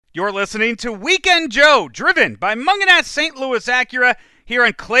You're listening to Weekend Joe, driven by Munganess St. Louis Acura here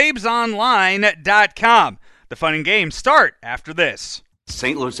on ClaibsOnline.com. The fun and games start after this.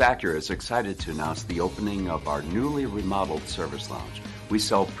 St. Louis Acura is excited to announce the opening of our newly remodeled service lounge. We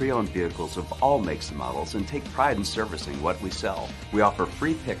sell pre-owned vehicles of all makes and models and take pride in servicing what we sell. We offer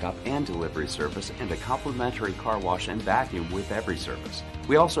free pickup and delivery service and a complimentary car wash and vacuum with every service.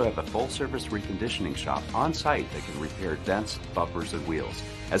 We also have a full-service reconditioning shop on site that can repair dents, bumpers, and wheels.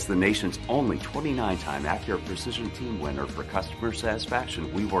 As the nation's only 29-time Acura Precision Team winner for customer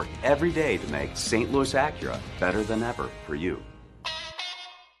satisfaction, we work every day to make St. Louis Acura better than ever for you.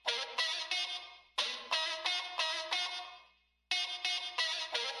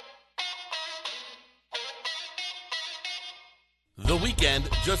 The weekend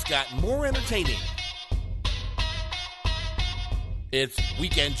just got more entertaining. It's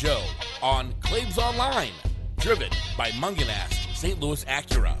Weekend Joe on Claibs Online, driven by Munganast St. Louis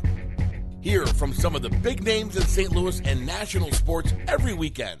Acura. Hear from some of the big names in St. Louis and national sports every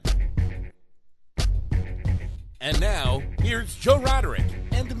weekend. And now, here's Joe Roderick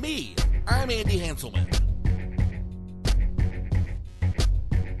and me. I'm Andy Hanselman.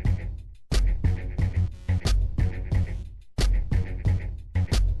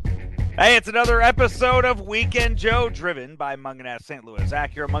 Hey, it's another episode of Weekend Joe, driven by Munganess St. Louis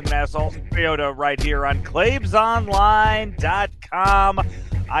Acura, Munganess Alton Toyota, right here on ClaibsOnline.com.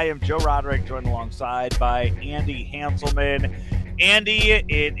 I am Joe Roderick, joined alongside by Andy Hanselman. Andy,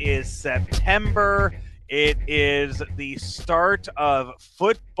 it is September. It is the start of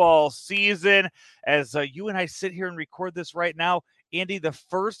football season. As you and I sit here and record this right now, Andy, the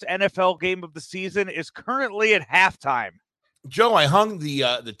first NFL game of the season is currently at halftime. Joe, I hung the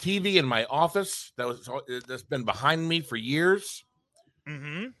TV in my office that's been behind me for years.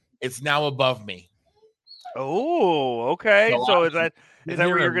 Mm-hmm. It's now above me. Oh, okay. So is that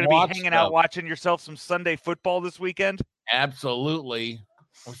where you're going to be hanging out watching yourself some Sunday football this weekend? Absolutely.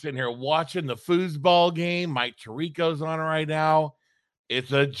 I'm sitting here watching the foosball game. Mike Tirico's on right now.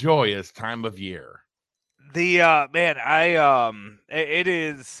 It's a joyous time of year. It's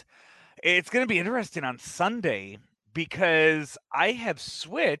going to be interesting on Sunday because I have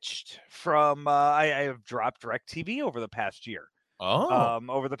switched from I have dropped DirecTV over the past year.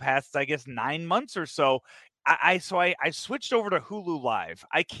 Over the past, I guess, 9 months or so. I switched over to Hulu Live.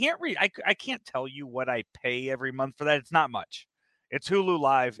 I can't tell you what I pay every month for that. It's not much. It's Hulu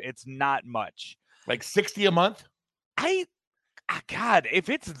Live. It's not much. Like $60 a month? God, if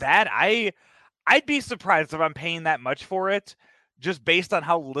it's that, I'd be surprised if I'm paying that much for it, just based on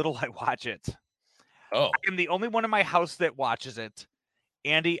how little I watch it. Oh, I am the only one in my house that watches it.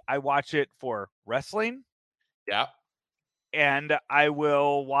 Andy, I watch it for wrestling. Yeah. And I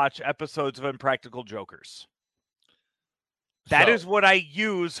will watch episodes of Impractical Jokers. That is what I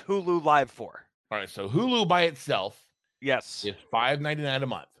use Hulu Live for. All right, so Hulu by itself is $5.99 a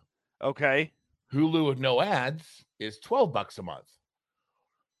month. Okay. Hulu with no ads is $12 a month.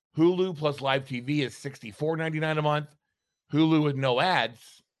 Hulu plus live TV is $64.99 a month. Hulu with no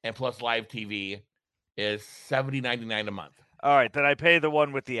ads and plus live TV is $70.99 a month. All right, then I pay the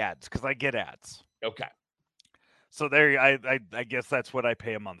one with the ads because I get ads. Okay. So there, I guess that's what I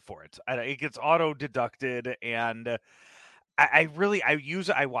pay a month for it. It gets auto deducted, and I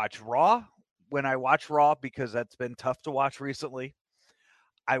watch Raw when I watch Raw because that's been tough to watch recently.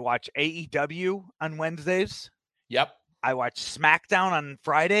 I watch AEW on Wednesdays. Yep. I watch SmackDown on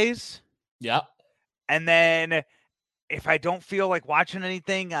Fridays. Yep. And then if I don't feel like watching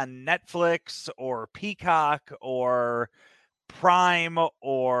anything on Netflix or Peacock or Prime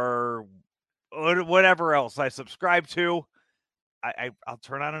or whatever else I subscribe to, I'll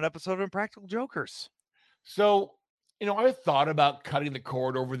turn on an episode of Impractical Jokers. So, I've thought about cutting the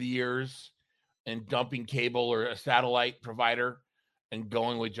cord over the years and dumping cable or a satellite provider and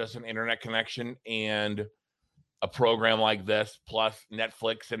going with just an internet connection and a program like this, plus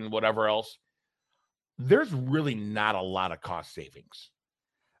Netflix and whatever else. There's really not a lot of cost savings.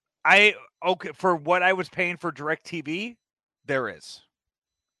 For what I was paying for DirecTV, there is.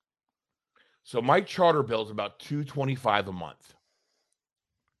 So my charter bill is about $225 a month.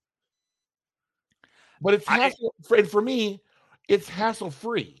 But it's hassle, and for me, it's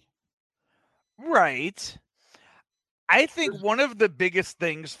hassle-free. Right. I think one of the biggest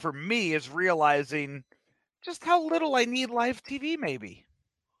things for me is realizing just how little I need live TV, maybe.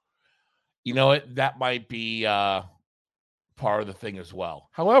 You know what? That might be part of the thing as well.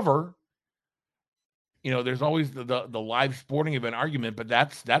 However, there's always the live sporting event argument, but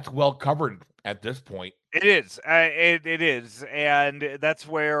that's well covered at this point. It is. It is, and that's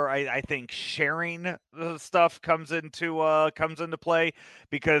where I think sharing the stuff comes into play,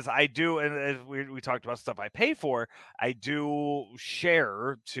 because I do, and as we talked about stuff I pay for, I do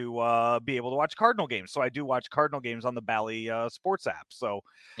share to be able to watch Cardinal games. So I do watch Cardinal games on the Bally Sports app. So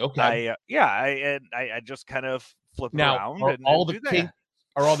Okay. I just kind of flip it Now, around are and do that.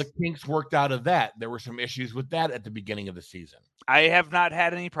 all the kinks worked out of that? There were some issues with that at the beginning of the season. I have not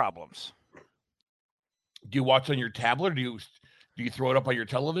had any problems. Do you watch on your tablet, or do you throw it up on your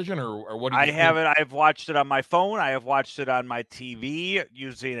television, or what do you I haven't. I've watched it on my phone. I have watched it on my TV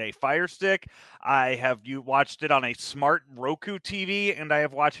using a Fire Stick. You watched it on a smart Roku TV, and I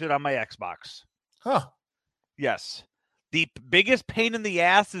have watched it on my Xbox. Huh. Yes. The biggest pain in the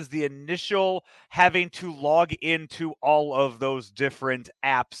ass is the initial having to log into all of those different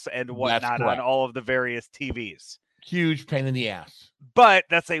apps and whatnot on all of the various TVs. Huge pain in the ass. But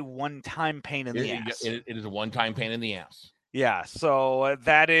that's a one-time pain in the ass. It is a one-time pain in the ass. Yeah, so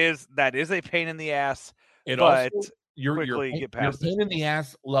that is a pain in the ass. Your pain in the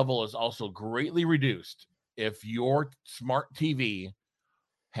ass level is also greatly reduced if your smart TV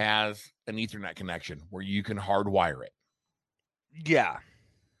has an Ethernet connection where you can hardwire it. Yeah,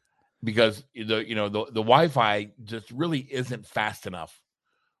 because the Wi-Fi just really isn't fast enough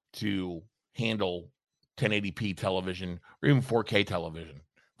to handle 1080p television or even 4K television.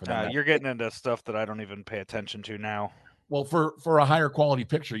 You're getting into stuff that I don't even pay attention to now. Well, for a higher quality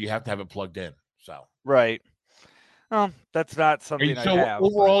picture, you have to have it plugged in. So right. Well, that's not something I have.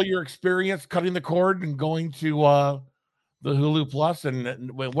 Overall, your experience cutting the cord and going to the Hulu Plus, and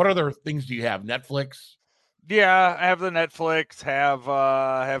what other things do you have? Netflix? Yeah, I have the Netflix.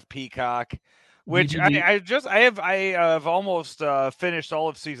 Have Peacock, which I have almost finished all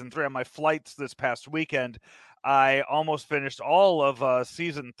of season 3 on my flights this past weekend. I almost finished all of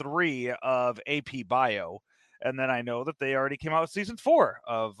season 3 of AP Bio, and then I know that they already came out with season 4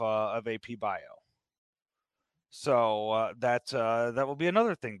 of AP Bio. So that will be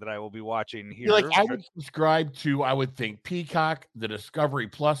another thing that I will be watching here. I would subscribe to, I would think, Peacock, the Discovery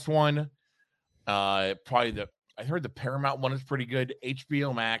Plus one, probably I heard the Paramount one is pretty good,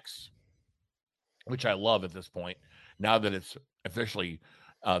 HBO Max, which I love at this point. Now that it's officially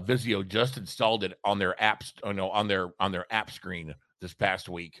Vizio just installed it on their apps, on their app screen this past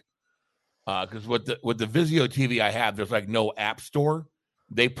week. Because with the Vizio TV I have, there's like no app store.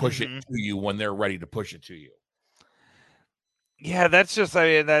 They push it to you when they're ready to push it to you. Yeah, that's just,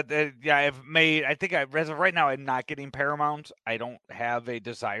 I think as of right now, I'm not getting Paramount. I don't have a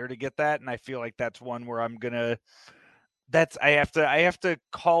desire to get that, and I feel like that's one where I'm gonna. I have to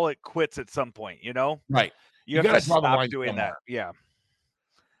call it quits at some point. Right? You have to stop doing that. Yeah.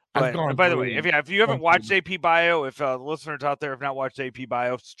 But by the way, if you haven't watched AP Bio, if listeners out there have not watched AP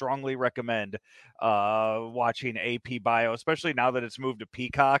Bio, strongly recommend watching AP Bio, especially now that it's moved to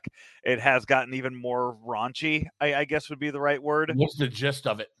Peacock. It has gotten even more raunchy, I guess would be the right word. What's the gist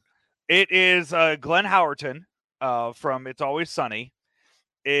of it? It is Glenn Howerton from It's Always Sunny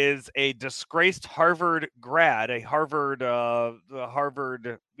is a disgraced Harvard grad, a Harvard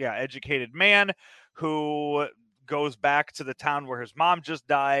educated man who goes back to the town where his mom just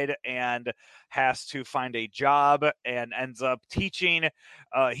died and has to find a job and ends up teaching.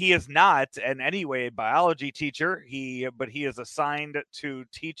 He is not in any way a biology teacher, but he is assigned to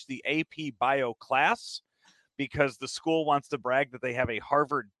teach the AP Bio class because the school wants to brag that they have a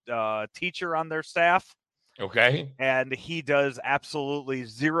Harvard teacher on their staff. Okay. And he does absolutely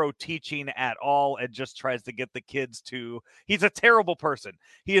zero teaching at all and just tries to get the kids to. He's a terrible person.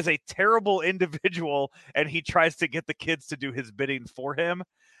 He is a terrible individual, and he tries to get the kids to do his bidding for him.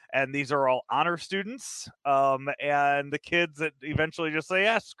 And these are all honor students. And the kids that eventually just say,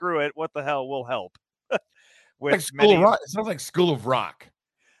 yeah, screw it. What the hell? We'll help. It sounds like School of Rock.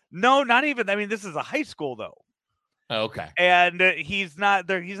 No, not even. I mean, this is a high school, though. Okay. And he's not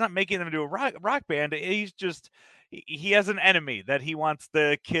there. He's not making them do a rock band. He has an enemy that he wants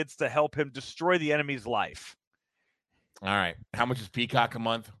the kids to help him destroy the enemy's life. All right. How much is Peacock a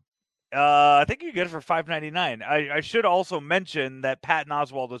month? I think you get it for $5.99. I should also mention that Patton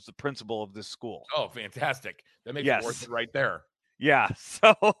Oswalt is the principal of this school. Oh, fantastic. That makes it worth it right there. Yeah,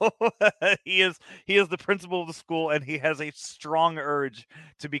 so he is the principal of the school, and he has a strong urge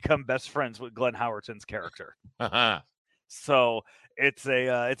to become best friends with Glenn Howerton's character. So it's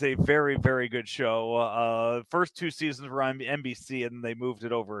a very, very good show. First 2 seasons were on NBC, and they moved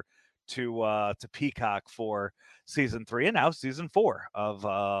it over to Peacock for season 3, and now season 4 of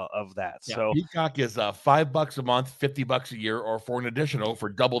that. Yeah, so Peacock is $5 a month, $50 a year, or for an additional for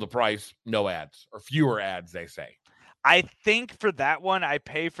double the price, no ads or fewer ads, they say. I think for that one, I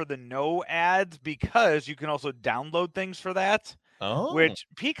pay for the no ads because you can also download things for that. Oh, which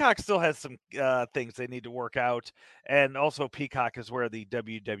Peacock still has some things they need to work out. And also Peacock is where the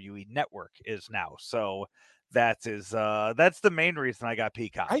WWE network is now. So that's the main reason I got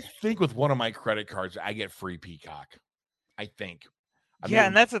Peacock. I think with one of my credit cards, I get free Peacock. I think. Yeah,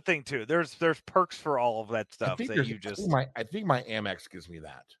 and that's the thing too. There's perks for all of that stuff I think my Amex gives me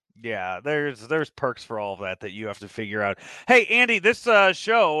that. Yeah, there's perks for all of that you have to figure out. Hey, Andy, this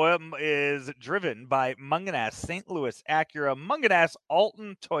show is driven by Mungenast St. Louis Acura, Mungenast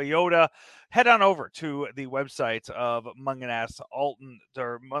Alton Toyota. Head on over to the website of Mungenast Alton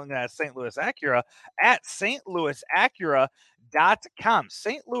or Mungenast St. Louis Acura at stlouisacura.com.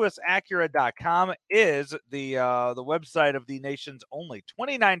 stlouisacura.com is the website of the nation's only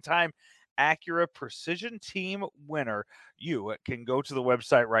 29-time Acura Precision Team winner. You can go to the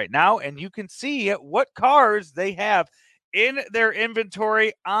website right now and you can see what cars they have in their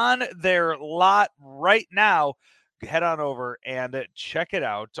inventory on their lot right now. Head on over and check it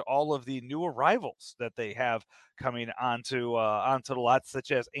out. All of the new arrivals that they have coming onto the lot, such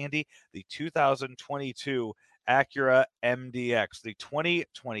as Andy, the 2022 Acura MDX, the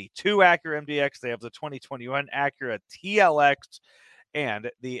 2022 Acura MDX. They have the 2021 Acura TLX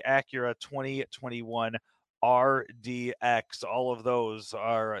and the Acura 2021 RDX. All of those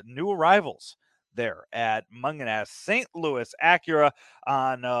are new arrivals there at Mungenast St. Louis Acura.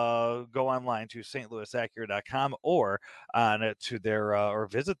 Go online to stlouisacura.com or on to their or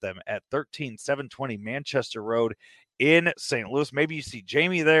visit them at 13720 Manchester Road in St. Louis. Maybe you see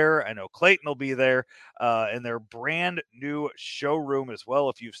Jamie there. I know Clayton will be there in their brand new showroom as well.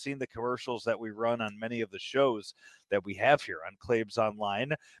 If you've seen the commercials that we run on many of the shows that we have here on Claibs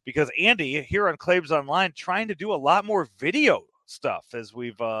Online, because Andy here on Claibs Online trying to do a lot more video stuff as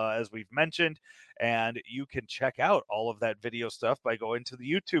we've mentioned, and you can check out all of that video stuff by going to the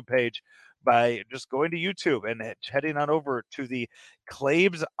YouTube page, by just going to YouTube and heading on over to the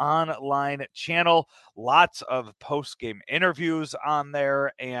Claibs Online channel. Lots of post-game interviews on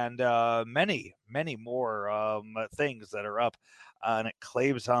there and many more things that are up on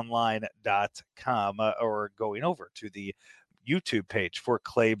claibsonline.com or going over to the YouTube page for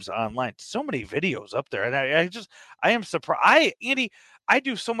Claibs Online. So many videos up there. And I am surprised. Andy, I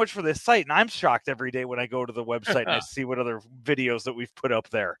do so much for this site and I'm shocked every day when I go to the website and I see what other videos that we've put up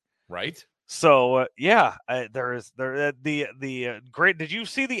there. Right. So the great. Did you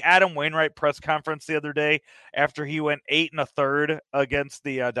see the Adam Wainwright press conference the other day after he went 8 1/3 against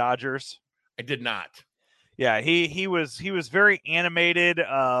the Dodgers? I did not. Yeah, he was very animated.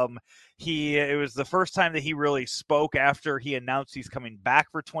 It was the first time that he really spoke after he announced he's coming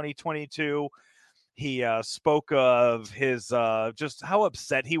back for 2022. He spoke of his just how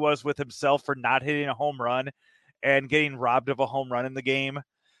upset he was with himself for not hitting a home run and getting robbed of a home run in the game.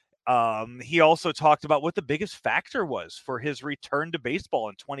 He also talked about what the biggest factor was for his return to baseball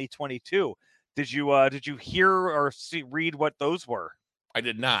in 2022. Did you hear or read what those were? I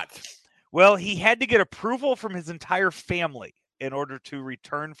did not. Well, he had to get approval from his entire family in order to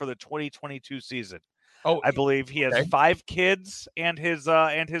return for the 2022 season. Oh, I believe he has 5 kids and his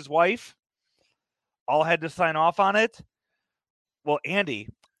wife all had to sign off on it. Well, Andy,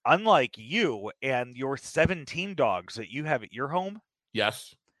 unlike you and your 17 dogs that you have at your home,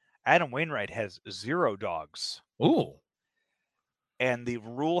 yes, Adam Wainwright has 0 dogs. Ooh. And the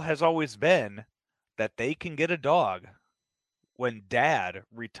rule has always been that they can get a dog when dad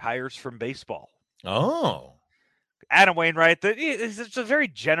retires from baseball. Oh. Adam Wainwright, is just a very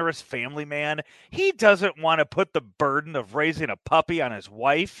generous family man. He doesn't want to put the burden of raising a puppy on his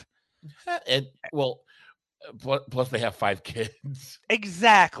wife. Plus they have 5 kids.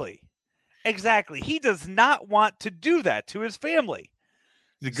 Exactly. He does not want to do that to his family.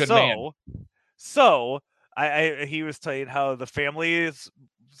 He's a good man. So he was telling how the family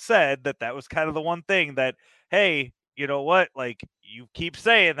said that was kind of the one thing that, hey, you know what? Like, you keep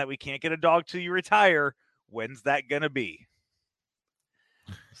saying that we can't get a dog till you retire. When's that gonna be?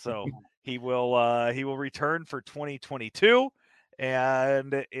 So he will return for 2022,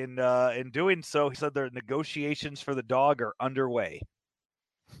 and in doing so, he said their negotiations for the dog are underway.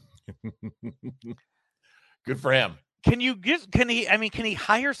 Good for him. Can he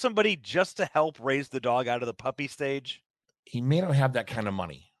hire somebody just to help raise the dog out of the puppy stage? He may not have that kind of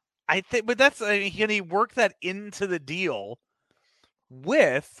money. I think, but can he work that into the deal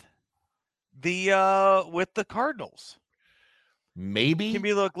with the Cardinals? Maybe. Can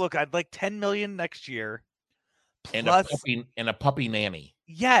be look, I'd like 10 million next year. Plus, and a puppy nanny.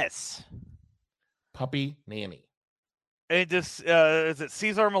 Yes. Puppy nanny. And just is it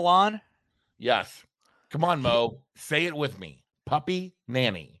Cesar Millan? Yes. Come on, Mo. Say it with me. Puppy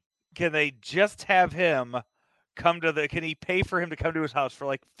nanny. Can they just have him come to can he pay for him to come to his house for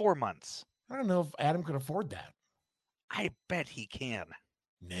like 4 months? I don't know if Adam could afford that. I bet he can.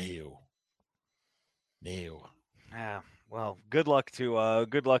 No. Yeah. Well, good luck to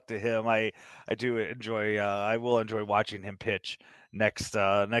him. I do enjoy I will enjoy watching him pitch next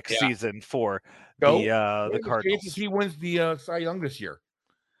season for the Cardinals. He wins the Cy Young this year.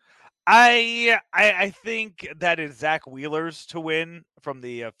 I think that is Zach Wheeler's to win from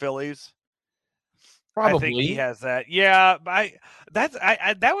the Phillies. Probably. I think he has that. Yeah,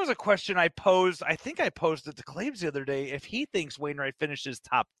 that was a question I posed. I think I posed it to Claves the other day. If he thinks Wainwright finishes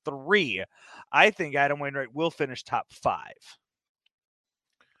top 3, I think Adam Wainwright will finish top 5.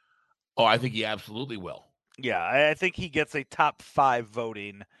 Oh, I think he absolutely will. Yeah, I think he gets a top 5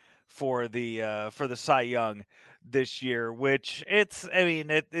 voting for the Cy Young this year, which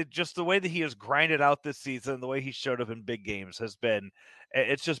it just the way that he has grinded out this season, the way he showed up in big games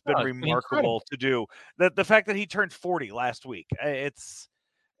it's just been remarkable to do. The fact that he turned 40 last week, it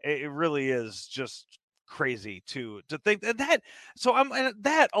really is just crazy to think that. So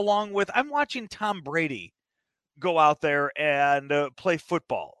along with I'm watching Tom Brady go out there and play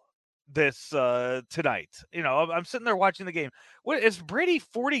football this tonight. I'm sitting there watching the game. What is Brady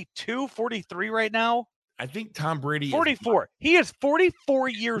 42, 43 right now? I think Tom Brady 44. He is 44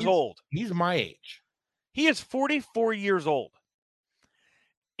 years old. He's my age. He is 44 years old.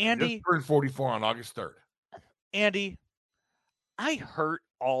 Andy just turned 44 on August 3rd. Andy, I hurt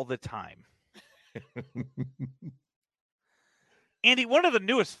all the time. Andy, one of the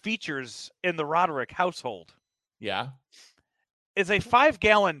newest features in the Roderick household. Yeah. Is a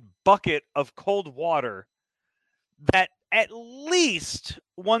 5-gallon bucket of cold water that at least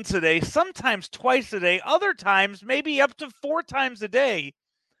once a day, sometimes twice a day, other times maybe up to 4 times a day,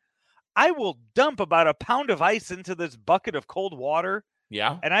 I will dump about a pound of ice into this bucket of cold water.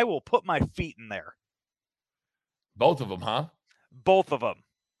 Yeah. And I will put my feet in there. Both of them, huh? Both of them.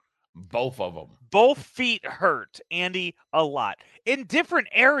 Both of them. Both feet hurt, Andy, a lot. In different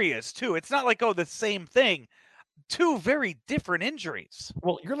areas, too. It's not like, the same thing. 2 very different injuries.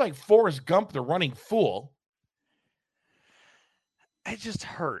 Well, you're like Forrest Gump, the running fool. I just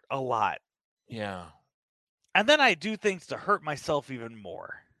hurt a lot. Yeah. And then I do things to hurt myself even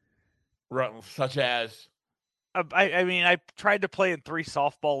more. Such as? I tried to play in 3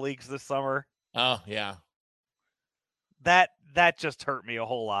 softball leagues this summer. Oh, yeah. That just hurt me a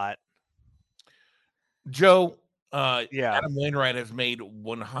whole lot. Joe, Adam Wainwright has made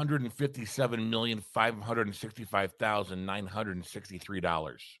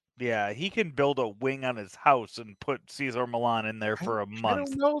 $157,565,963. Yeah, he can build a wing on his house and put Cesar Millan in there for a month. I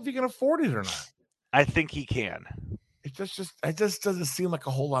don't know if he can afford it or not. I think he can. It just doesn't seem like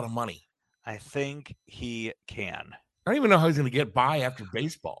a whole lot of money. I think he can. I don't even know how he's going to get by after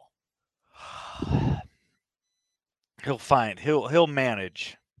baseball. He'll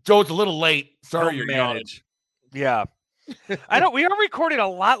manage. Joe, it's a little late. Sorry, you're manage. Yeah. I know we are recording a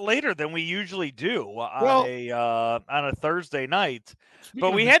lot later than we usually do on a Thursday night,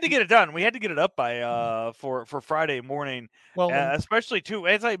 but we had to get it done. We had to get it up by for Friday morning. Well, especially too,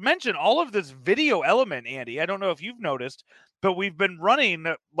 as I mentioned, all of this video element, Andy. I don't know if you've noticed, but we've been running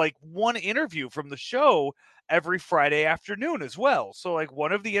like one interview from the show every Friday afternoon as well. So like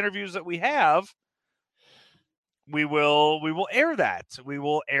one of the interviews that we have, we will air that. We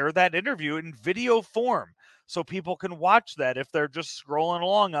will air that interview in video form, so people can watch that if they're just scrolling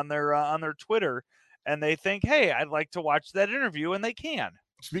along on their Twitter and they think, hey, I'd like to watch that interview, and they can.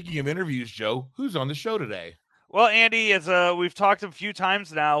 Speaking of interviews, Joe, who's on the show today? Well, Andy, as we've talked a few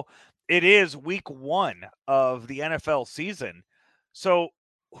times now, it is week 1 of the NFL season. So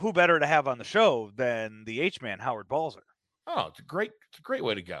who better to have on the show than the H-Man, Howard Balzer? Oh, it's a great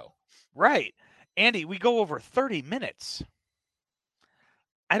way to go. Right. Andy, we go over 30 minutes.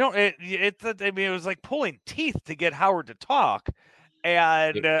 It was like pulling teeth to get Howard to talk.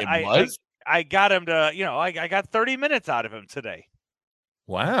 And I got him to, I got 30 minutes out of him today.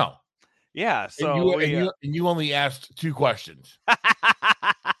 Wow. Yeah. So and you only asked 2 questions.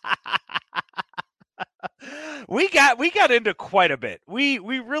 We got into quite a bit. We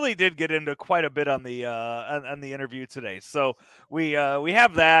really did get into quite a bit on the interview today. So we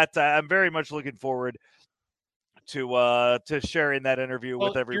have that. I'm very much looking forward to sharing that interview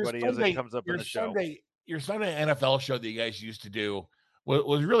with everybody as it comes up in the show. Your Sunday NFL show that you guys used to do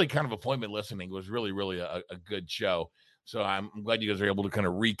was really kind of appointment listening. It was really, really a good show. So I'm glad you guys are able to kind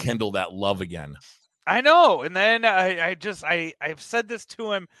of rekindle that love again. I know. And then I've said this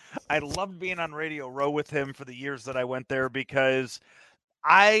to him. I loved being on Radio Row with him for the years that I went there, because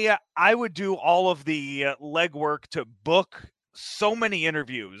I would do all of the legwork to book so many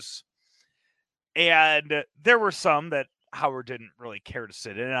interviews, and there were some that Howard didn't really care to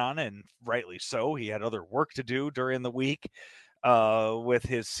sit in on, and rightly so. He had other work to do during the week with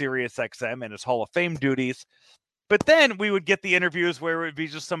his Sirius XM and his Hall of Fame duties. But then we would get the interviews where it would be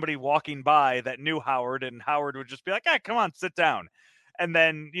just somebody walking by that knew Howard, and Howard would just be like, come on, sit down. And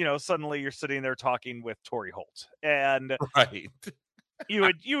then, suddenly you're sitting there talking with Torrey Holt. And right.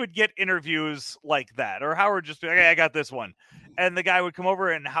 you would get interviews like that, or Howard just be like, I got this one. And the guy would come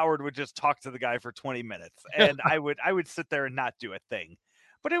over and Howard would just talk to the guy for 20 minutes. And I would sit there and not do a thing.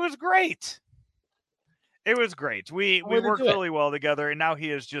 But it was great. It was great. We worked really well together, and now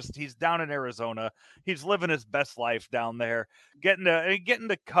he's down in Arizona. He's living his best life down there, getting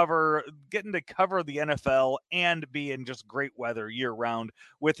to cover the NFL and be in just great weather year round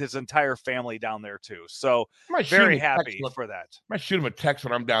with his entire family down there too. So very happy for that. I might shoot him a text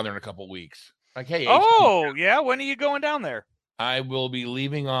when I'm down there in a couple of weeks. Like, hey, yeah, when are you going down there? I will be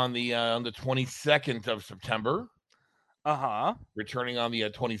leaving on the 22nd of September. Returning on the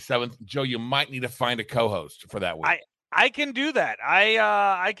 27th. Joe, you might need to find a co-host for that week. I can do that.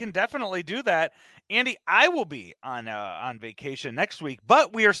 I can definitely do that. Andy, I will be on vacation next week,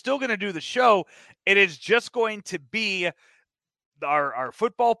 but we are still going to do the show. It is just going to be our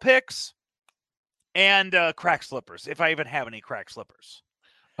football picks and crack slippers, if I even have any crack slippers.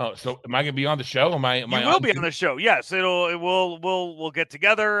 Oh, so am I going to be on the show? You will be on the show. Yes, we'll get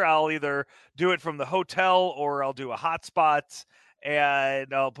together. I'll either do it from the hotel or I'll do a hotspot,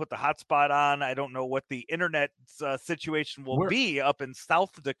 and I'll put the hotspot on. I don't know what the internet situation will be up in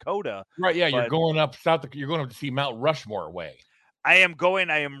South Dakota. Right. Yeah, you're going up south. You're going up to see Mount Rushmore way. I am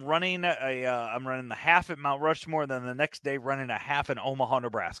running I'm running the half at Mount Rushmore, then the next day running a half in Omaha,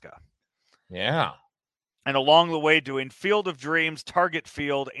 Nebraska. Yeah. And along the way doing Field of Dreams, Target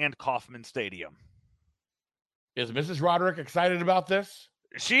Field, and Kauffman Stadium. Is Mrs. Roderick excited about this?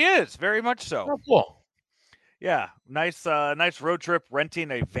 She is, very much so. Oh, cool. Yeah, nice road trip,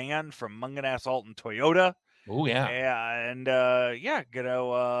 renting a van from Mungenast Alton Toyota. Oh, yeah. And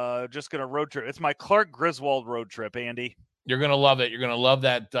just gonna road trip. It's my Clark Griswold road trip, Andy. You're gonna love it. You're gonna love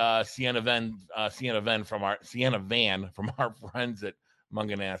that Sienna van from our friends at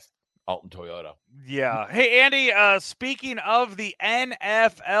Mungenast Alton Toyota. Yeah. Hey, Andy, speaking of the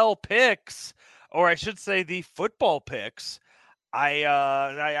NFL picks, or I should say the football picks,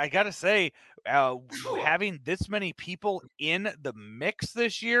 I got to say, having this many people in the mix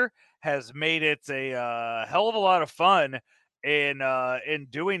this year has made it a hell of a lot of fun in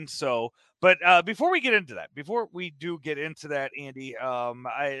doing so. But before we get into that, Andy,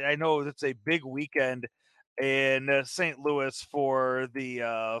 I know it's a big weekend in St. Louis for the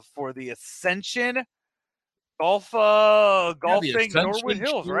Ascension golf thing, Norwood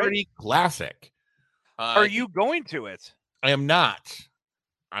Hills, right? Classic. Are you going to it? I am not.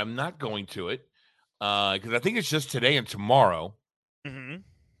 I'm not going to it because I think it's just today and tomorrow.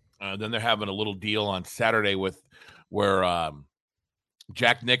 Mm-hmm. Then they're having a little deal on Saturday where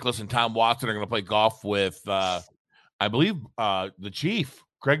Jack Nicklaus and Tom Watson are going to play golf with, I believe, the Chief,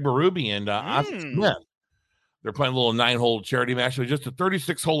 Craig Berube, and Austin Smith. They're playing a little 9-hole charity match. It was just a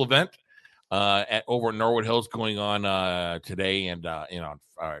 36-hole event over at Norwood Hills going on today, and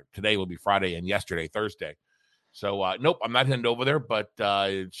today will be Friday, and yesterday, Thursday. So nope, I'm not heading over there, but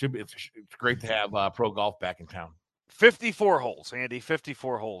it's great to have pro golf back in town. 54 holes, Andy.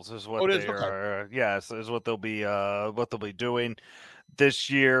 54 holes is what they are. Yes, is what they'll be doing this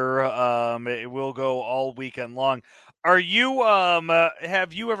year. It will go all weekend long. Are you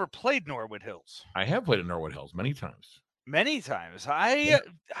have you ever played Norwood Hills? I have played at Norwood Hills many times. Many times.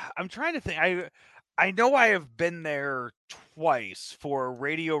 I'm trying to think. I know I have been there twice for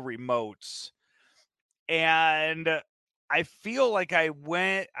radio remotes, and I feel like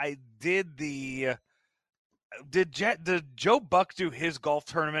did Joe Buck do his golf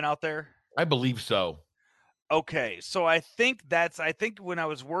tournament out there? I believe so. Okay, so I think when I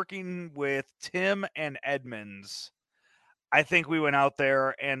was working with Tim and Edmonds, I think we went out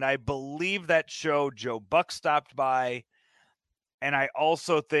there, and I believe that show Joe Buck stopped by, and I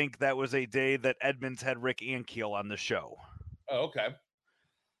also think that was a day that Edmonds had Rick Ankiel on the show. Oh, okay.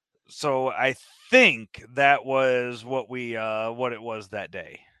 So I think that was what it was that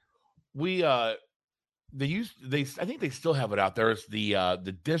day. I think they still have it out there. It's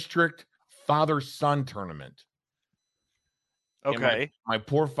the district father-son tournament. Okay. My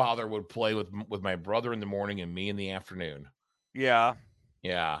poor father would play with my brother in the morning and me in the afternoon. Yeah.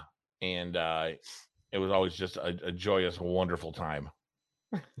 Yeah. And it was always just a joyous, wonderful time.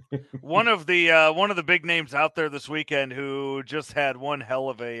 One of the big names out there this weekend who just had one hell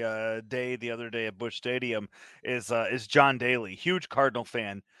of a day the other day at Busch Stadium is John Daly, huge Cardinal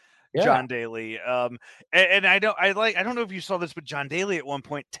fan. Yeah. John Daly. And I don't know if you saw this, but John Daly at one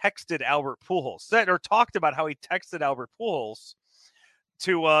point texted Albert Pujols, talked about how he texted Albert Pujols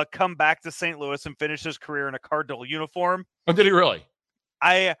to come back to St. Louis and finish his career in a Cardinal uniform. Oh, did he really?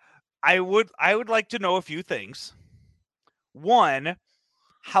 I would like to know a few things. One,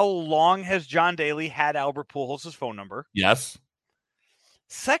 how long has John Daly had Albert Pujols' phone number? Yes.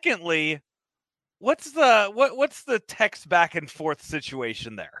 Secondly, what's the text back and forth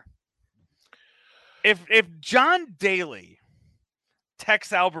situation there? If John Daly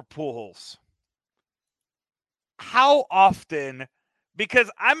texts Albert Pujols, how often? Because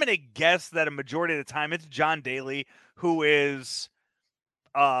I'm going to guess that a majority of the time it's John Daly who is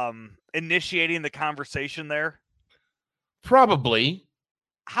initiating the conversation there. Probably.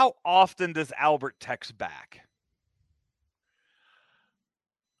 How often does Albert text back?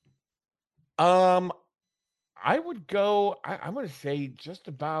 I would go, I'm going to say just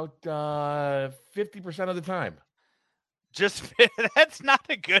about 50% of the time. That's not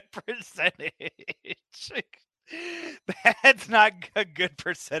a good percentage. That's not a good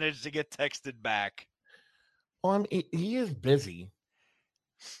percentage to get texted back. Well, I mean, he is busy.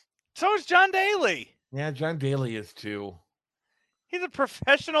 So is John Daly. Yeah, John Daly is too. He's a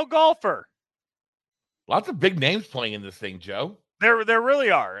professional golfer. Lots of big names playing in this thing, Joe. There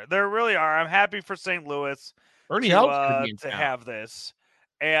really are. There really are. I'm happy for St. Louis to have this,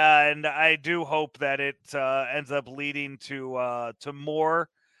 and I do hope that it ends up leading to more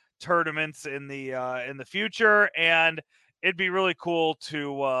tournaments in the future, and it'd be really cool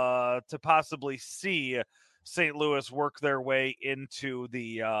to possibly see St. Louis work their way into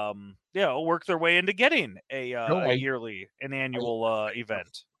getting an annual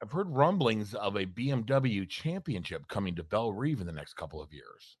event. I've heard rumblings of a BMW championship coming to Belle Reve in the next couple of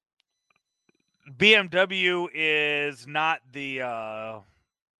years. BMW is not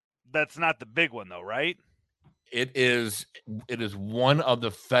that's not the big one though, right? It is one of the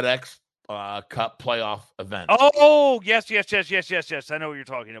FedEx Cup playoff events. Oh, yes. I know what you're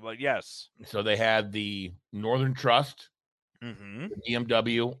talking about. Yes. So they had the Northern Trust, the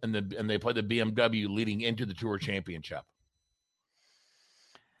BMW, and they played the BMW leading into the Tour Championship.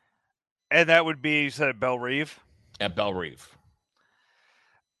 And that would be, you said, at Belle Reve? At Belle Reve.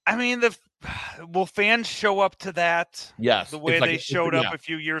 I mean, will fans show up to that? Yes. The way they showed up a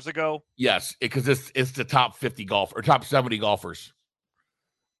few years ago? Yes, because it's the top 50 golf or top 70 golfers.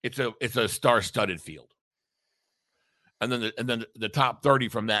 It's a star-studded field. And then the top 30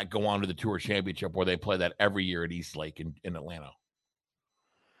 from that go on to the Tour Championship, where they play that every year at East Lake in Atlanta.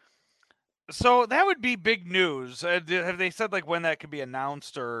 So that would be big news. Have they said like when that could be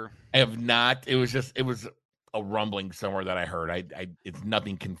announced or? I have not. It was a rumbling somewhere that I heard. It's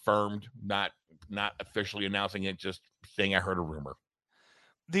nothing confirmed, not officially announcing it, just saying I heard a rumor.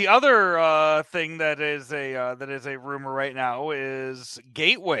 The other thing that is a rumor right now is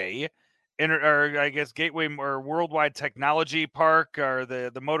Gateway, Gateway or Worldwide Technology Park or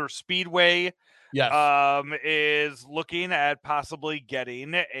the Motor Speedway. Yes. Is looking at possibly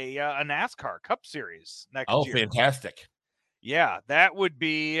getting a NASCAR Cup Series next year. Oh, fantastic! Yeah, that would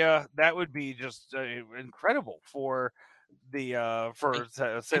be just incredible for the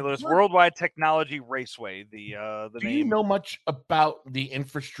St. Louis Worldwide Technology Raceway. The Do name. You know much about the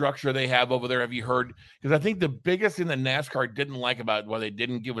infrastructure they have over there? Have you heard? Because I think the biggest thing that NASCAR didn't like about why they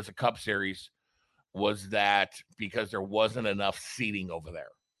didn't give us a Cup Series was that because there wasn't enough seating over there.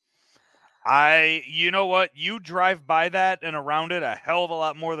 You know what? You drive by that and around it a hell of a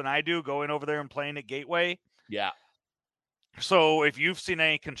lot more than I do going over there and playing at Gateway. Yeah. So if you've seen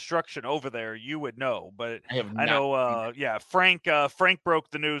any construction over there, you would know. But I know, Frank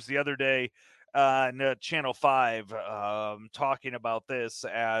broke the news the other day on Channel 5 talking about this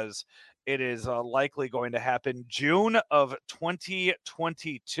as it is likely going to happen June of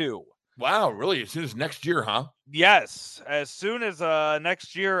 2022. Wow, really? As soon as next year, huh? Yes, as soon as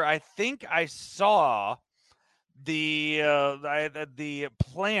next year. I think I saw the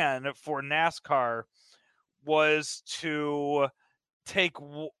plan for NASCAR was to take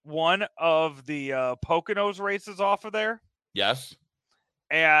one of the Poconos races off of there. Yes,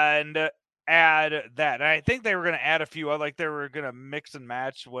 and add that. And I think they were going to add a few, like they were going to mix and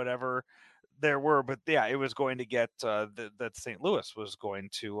match whatever there were, but yeah, it was going to get that St. Louis was going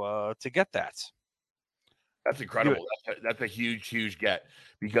to get that. That's incredible. That's a huge get,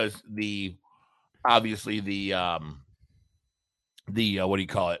 because obviously the what do you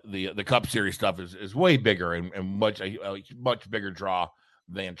call it? The Cup Series stuff is way bigger and much bigger draw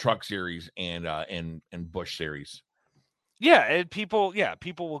than Truck Series and Busch Series. Yeah, and people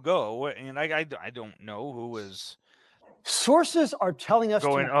will go, and I don't know who is. Sources are telling us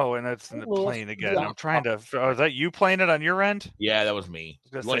going. Oh, and that's in the plane again. I'm trying to. Oh, is that you playing it on your end? Yeah, that was me.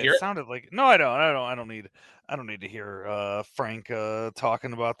 You want to hear it? Sounded like no. I don't need to hear Frank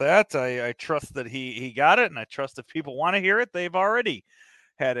talking about that. I trust that he got it, and I trust if people want to hear it, they've already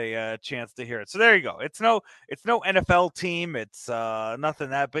had a chance to hear it. So there you go. It's no NFL team. It's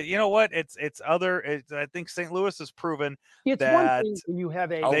nothing that. But you know what? It's other. I think St. Louis has proven that you have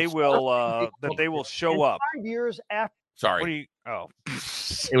they will show up 5 years after. Sorry. What do you? Oh,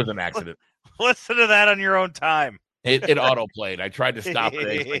 it was an accident. Listen to that on your own time. It auto played. I tried to stop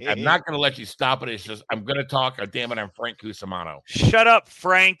it. Like, I'm not going to let you stop it. It's just I'm going to talk. Oh, damn it, I'm Frank Cusimano. Shut up,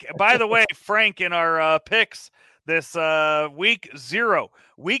 Frank. By the way, Frank, in our picks this week zero.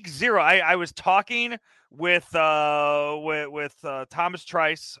 I was talking with Thomas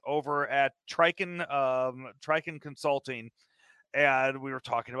Trice over at Trican Consulting, and we were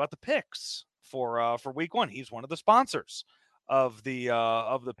talking about the picks for week one. He's one of the sponsors of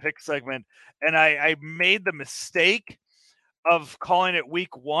the pick segment, and I made the mistake of calling it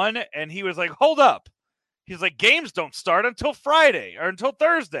week one, and he was like, hold up. He's like, games don't start until Friday or until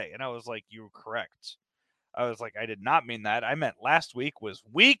Thursday. And I was like, you're correct. I was like, I did not mean that. I meant last week was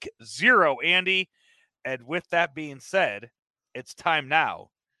week 0, Andy. And with that being said, it's time now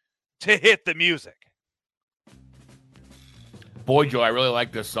to hit the music. Boy, Joe, I really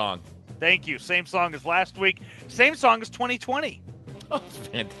like this song. Thank you. Same song as last week. Same song as 2020. Oh,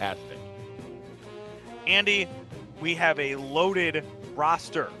 fantastic. Andy, we have a loaded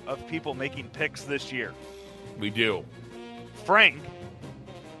roster of people making picks this year. We do. Frank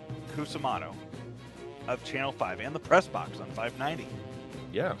Cusimano of Channel 5 and the Press Box on 590.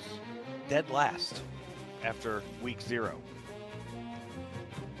 Yes. Dead last after week 0.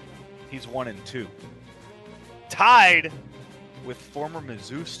 He's 1-2. Tied with former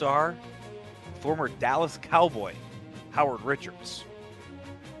Mizzou star, former Dallas Cowboy, Howard Richards.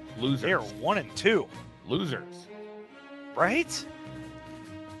 Losers. They're 1-2. Losers. Right?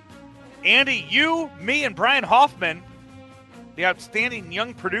 Andy, you, me, and Brian Hoffman, the outstanding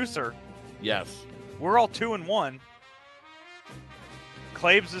young producer. Yes. We're all 2-1.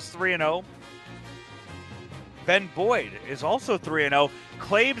 Claves is 3-0. Ben Boyd is also 3-0.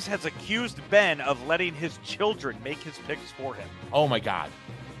 Claves has accused Ben of letting his children make his picks for him. Oh my God.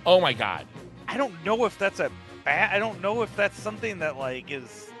 Oh my God. I don't know if that's I don't know if that's something that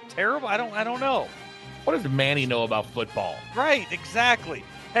is terrible. I don't know. What does Manny know about football? Right, exactly.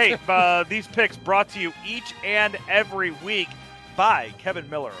 Hey, these picks brought to you each and every week by Kevin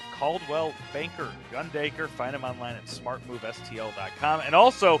Miller of Caldwell Banker Gundaker. Find him online at smartmovestl.com. And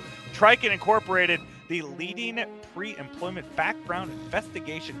also Trican Incorporated, the leading pre-employment background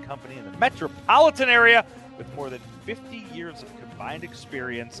investigation company in the metropolitan area with more than 50 years of combined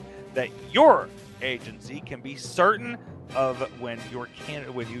experience that your agency can be certain of when you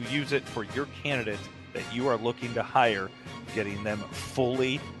use it for your candidate that you are looking to hire, getting them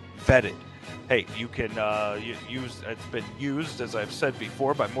fully vetted. Hey, you can it's been used, as I've said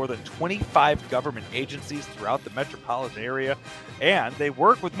before, by more than 25 government agencies throughout the metropolitan area, and they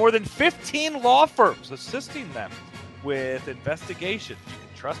work with more than 15 law firms assisting them with investigations. You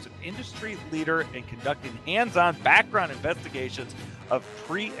can trust an industry leader in conducting hands-on background investigations of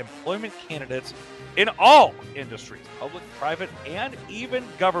pre-employment candidates in all industries, public, private, and even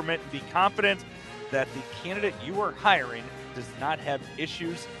government. Be confident that the candidate you are hiring does not have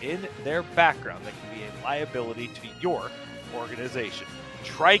issues in their background that can be a liability to your organization.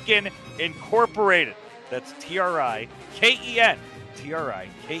 Trican Incorporated. That's TRIKEN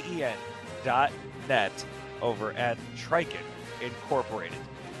 .net over at Trican Incorporated.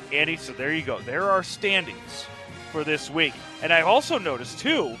 Andy, so there you go. There are standings for this week. And I also noticed,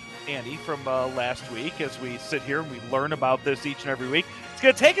 too, Andy, from last week, as we sit here and we learn about this each and every week, it's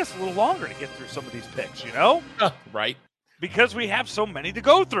going to take us a little longer to get through some of these picks, you know? Right. Because we have so many to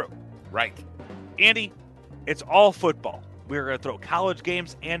go through. Right. Andy, it's all football. We're going to throw college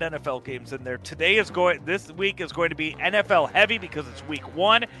games and NFL games in there. This week is going to be NFL heavy because it's week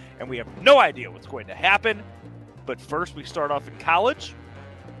 1 and we have no idea what's going to happen. But first we start off in college.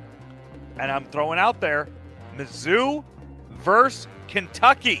 And I'm throwing out there Mizzou versus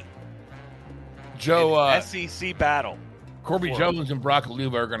Kentucky. Joe, SEC battle. Corby Jones and Brock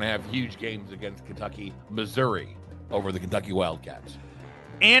Luba are going to have huge games against Kentucky, Missouri over the Kentucky Wildcats.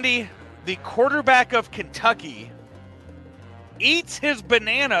 Andy, the quarterback of Kentucky, eats his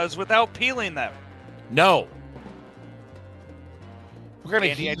bananas without peeling them. No. What kind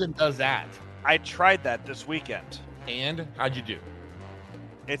of heathen does that? I tried that this weekend. And how'd you do?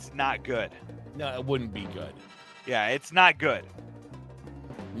 It's not good. No, it wouldn't be good. Yeah, it's not good.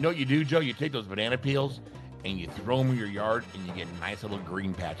 You know what you do, Joe? You take those banana peels and you throw them in your yard, and you get nice little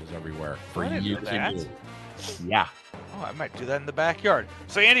green patches everywhere for years and years. Yeah. Oh, I might do that in the backyard.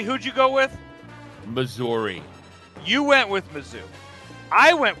 So, Andy, who'd you go with? Missouri. You went with Mizzou.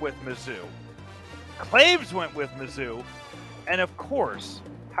 I went with Mizzou. Claves went with Mizzou. And, of course,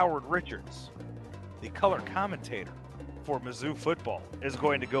 Howard Richards, the color commentator for Mizzou football, is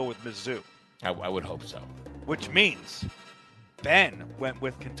going to go with Mizzou. I would hope so. Which means Ben went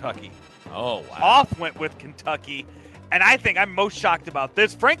with Kentucky. Oh, wow. Hoff went with Kentucky. And I think I'm most shocked about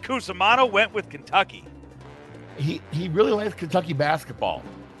this. Frank Cusimano went with Kentucky. He really likes Kentucky basketball.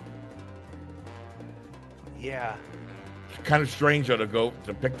 Yeah. Kind of strange though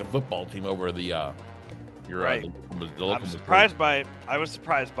to pick the football team over the right. The local. I'm surprised by it. I was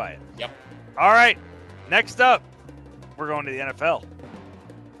surprised by it. Yep. All right. Next up, we're going to the NFL.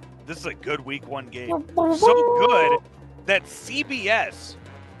 This is a good week 1 game. So good that CBS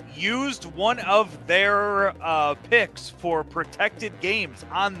used one of their picks for protected games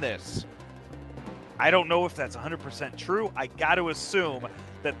on this. I don't know if that's 100% true. I got to assume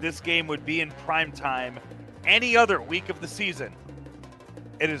that this game would be in prime time any other week of the season.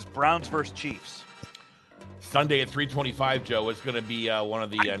 It is Browns versus Chiefs. Sunday at 3:25, Joe. It's going to be one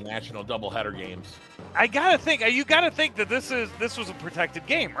of the national doubleheader games. I gotta think. You gotta think that this was a protected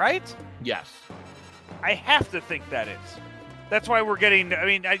game, right? Yes. I have to think that is. That's why we're getting. I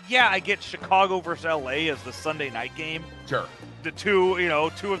mean, I get Chicago versus LA as the Sunday night game. Sure. The two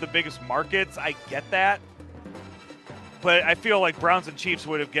of the biggest markets. I get that. But I feel like Browns and Chiefs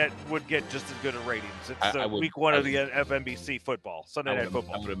would get just as good a ratings. It's week 1 of the NBC football, Sunday night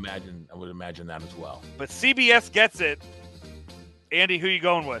football. I would imagine that as well. But CBS gets it. Andy, who you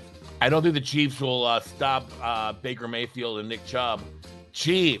going with? I don't think the Chiefs will stop Baker Mayfield and Nick Chubb.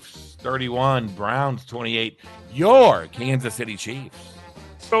 Chiefs 31, Browns 28. Your Kansas City Chiefs.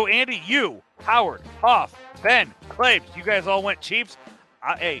 So Andy, you, Howard, Hoff, Ben, Claves, you guys all went Chiefs.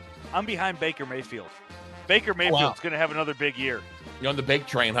 Hey, I'm behind Baker Mayfield. Baker Mayfield's going to have another big year. You're on the bake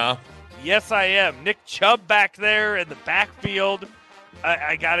train, huh? Yes, I am. Nick Chubb back there in the backfield.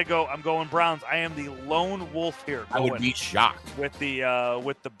 I got to go. I'm going Browns. I am the lone wolf here. I would be shocked. With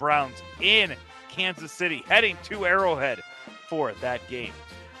the Browns in Kansas City, heading to Arrowhead for that game.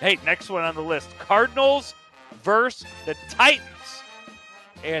 Hey, next one on the list. Cardinals versus the Titans.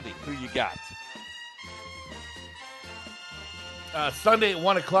 Andy, who you got? Sunday at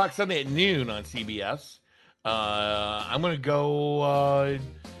 1 o'clock, Sunday at noon on CBS. I'm going to go. I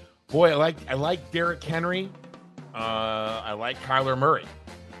like Derrick Henry. I like Kyler Murray.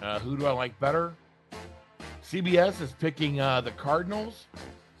 Who do I like better? CBS is picking the Cardinals.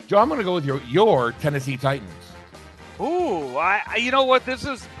 Joe, I'm going to go with your Tennessee Titans. Ooh, you know what? This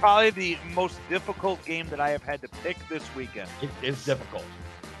is probably the most difficult game that I have had to pick this weekend. It's difficult.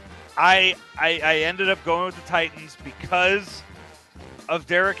 I ended up going with the Titans because of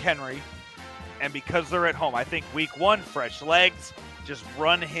Derrick Henry and because they're at home. I think week 1, fresh legs, just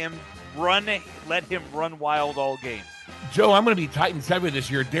let him run wild all game. Joe, I'm going to be Titans heavy this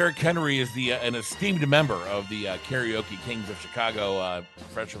year. Derrick Henry is an esteemed member of the Karaoke Kings of Chicago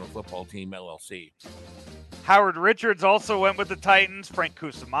professional football team, LLC. Howard Richards also went with the Titans. Frank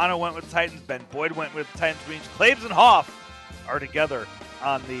Cusimano went with the Titans. Ben Boyd went with the Titans. Claves and Hoff are together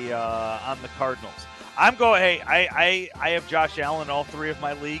on the Cardinals. I'm going. Hey, I have Josh Allen in all 3 of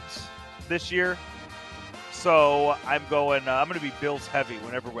my leagues this year, so I'm going. I'm going to be Bills heavy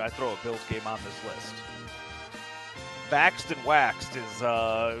whenever I throw a Bills game on this list. Vaxxed and waxed is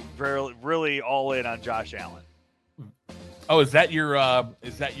really all in on Josh Allen. Oh, is that you?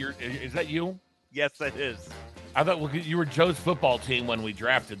 Yes, it is. I thought you were Joe's football team when we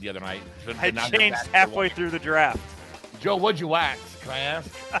drafted the other night. I changed halfway through the draft. Joe, what'd you wax? Can I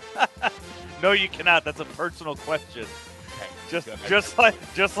ask? No, you cannot. That's a personal question. Okay,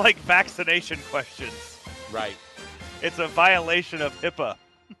 just like vaccination questions. Right. It's a violation of HIPAA.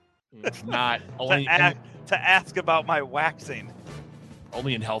 It's not to ask about my waxing.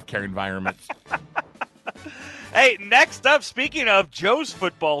 Only in healthcare environments. Hey, next up, speaking of Joe's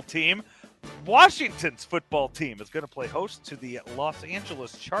football team, Washington's football team is going to play host to the Los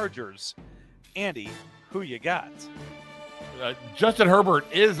Angeles Chargers. Andy, who you got? Justin Herbert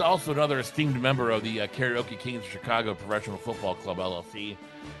is also another esteemed member of the Karaoke Kings of Chicago Professional Football Club, LLC.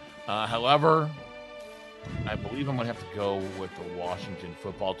 However, I believe I'm going to have to go with the Washington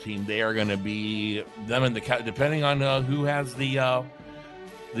football team. They are going to be them in the depending on who has the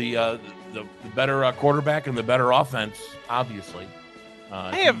better quarterback and the better offense. Obviously,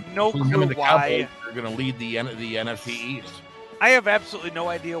 I have no clue why they're going to lead the NFC East. I have absolutely no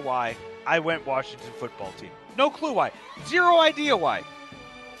idea why I went Washington football team. No clue why. Zero idea why.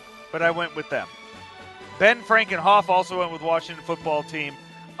 But I went with them. Ben Frankenhoff also went with Washington football team.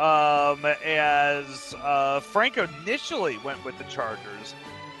 As Frank initially went with the Chargers.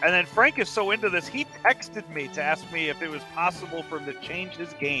 And then Frank is so into this, he texted me to ask me if it was possible for him to change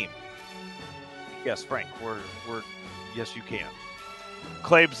his game. Yes, Frank, yes, you can.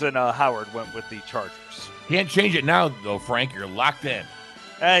 Claibs and Howard went with the Chargers. Can't change it now, though, Frank. You're locked in.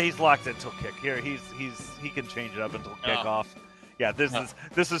 He's locked in until kick. Here, he can change it up until kickoff. Yeah,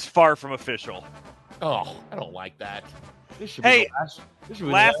 this is far from official. Oh, I don't like that. This should be the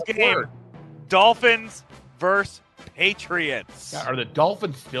last game. Word. Dolphins versus Patriots. Are the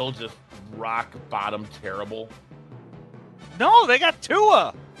Dolphins still just rock bottom terrible? No, they got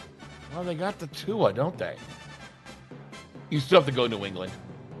Tua. Well, they got the Tua, don't they? You still have to go New England.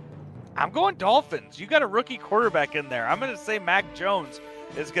 I'm going Dolphins. You got a rookie quarterback in there. I'm going to say Mac Jones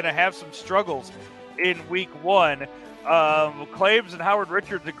is going to have some struggles in week 1. Claibs and Howard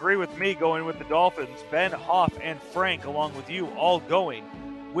Richards agree with me going with the Dolphins. Ben, Hoff, and Frank, along with you, all going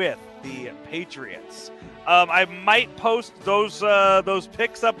with the Patriots. I might post those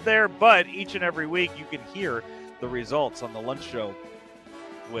picks up there, but each and every week you can hear the results on the lunch show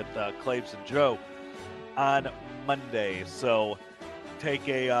with Claibs and Joe on Monday. So take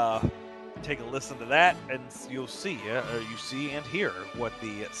a listen to that, and you'll see you see and hear what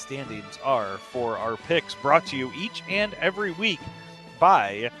the standings are for our picks, brought to you each and every week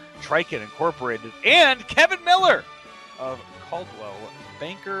by Trican Incorporated and Kevin Miller of Caldwell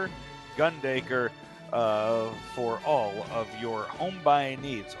Banker Gundaker for all of your home buying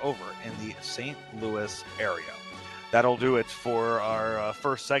needs over in the St. Louis area. That'll do it for our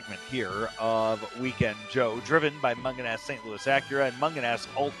first segment here of Weekend Joe, driven by Mungenast St. Louis Acura and Mungenast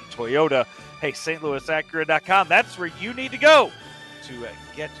Alton Toyota. Hey, stlouisacura.com, that's where you need to go to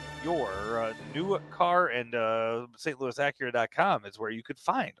get your new car, and stlouisacura.com is where you could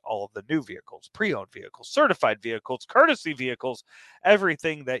find all of the new vehicles, pre-owned vehicles, certified vehicles, courtesy vehicles.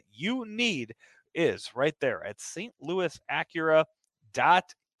 Everything that you need is right there at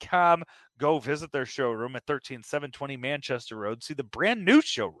stlouisacura.com. Go visit their showroom at 13720 Manchester Road. See the brand new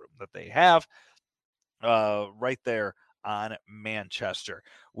showroom that they have right there on Manchester.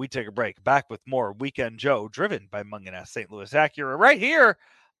 We take a break. Back with more Weekend Joe, driven by Mungenast St. Louis Acura, right here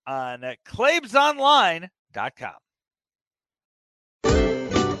on ClaibsOnline.com.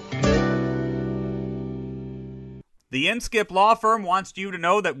 The Inskip Law Firm wants you to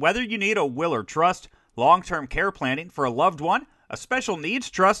know that whether you need a will or trust, long-term care planning for a loved one, a special needs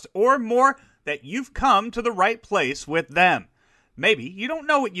trust, or more, that you've come to the right place with them. Maybe you don't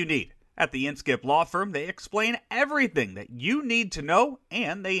know what you need. At the Inskip Law Firm, they explain everything that you need to know,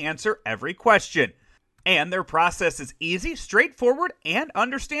 and they answer every question. And their process is easy, straightforward, and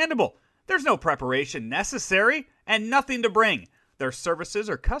understandable. There's no preparation necessary and nothing to bring. Their services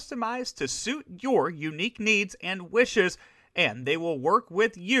are customized to suit your unique needs and wishes, and they will work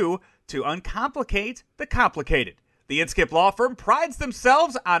with you to uncomplicate the complicated. The Inskip Law Firm prides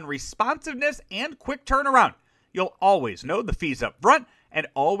themselves on responsiveness and quick turnaround. You'll always know the fees up front and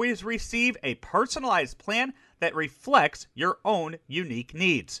always receive a personalized plan that reflects your own unique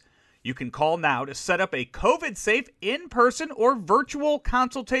needs. You can call now to set up a COVID-safe in-person or virtual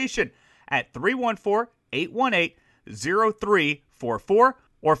consultation at 314-818-0344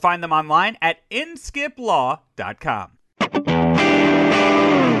 or find them online at inskiplaw.com.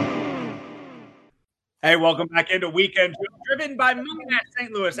 Hey, welcome back into Weekend Joe, driven by Mungenast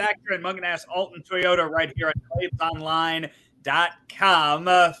St. Louis Acura and Mungenast Alton Toyota, right here at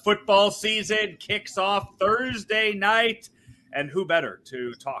ClaibsOnline.com. Football season kicks off Thursday night, and who better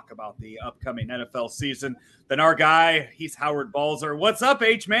to talk about the upcoming NFL season than our guy? He's Howard Balzer. What's up,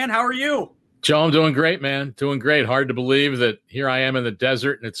 H-Man? How are you? Joe, I'm doing great, man. Doing great. Hard to believe that here I am in the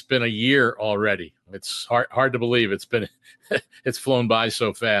desert, and it's been a year already. It's hard to believe. It's flown by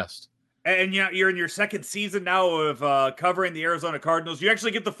so fast. And you're in your second season now of covering the Arizona Cardinals. You actually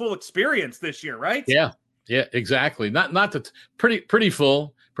get the full experience this year, right? Yeah, exactly. Not pretty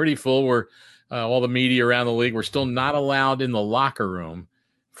full. We're all the media around the league. We're still not allowed in the locker room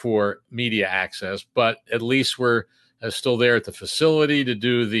for media access, but at least we're still there at the facility to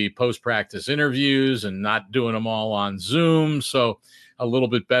do the post-practice interviews and not doing them all on Zoom. So a little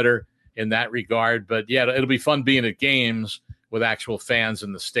bit better in that regard. But yeah, it'll be fun being at games with actual fans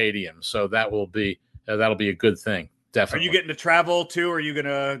in the stadium. So that'll be a good thing. Definitely. Are you getting to travel too? Are you going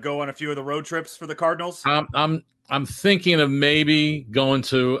to go on a few of the road trips for the Cardinals? I'm thinking of maybe going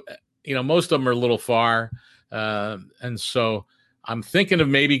to, most of them are a little far. And so I'm thinking of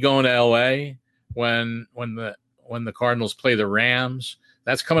maybe going to LA when when the Cardinals play the Rams.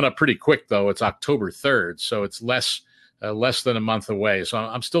 That's coming up pretty quick, though. It's October 3rd, so it's less than a month away. So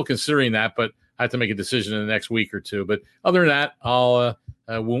I'm still considering that, but I have to make a decision in the next week or two. But other than that, I'll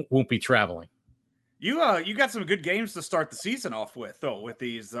won't be traveling. You got some good games to start the season off with, though, with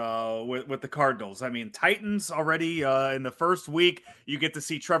these with the Cardinals. I mean, Titans already in the first week. You get to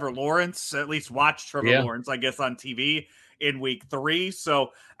see Trevor Lawrence, at least watch Trevor Lawrence, I guess, on TV in week 3.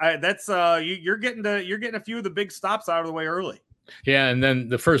 So that's you're getting a few of the big stops out of the way early. Yeah, and then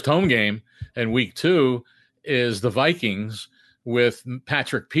the first home game in week 2 is the Vikings with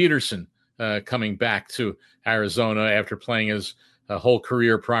Patrick Peterson coming back to Arizona after playing his whole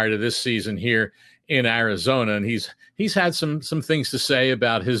career prior to this season here in Arizona, and he's had some things to say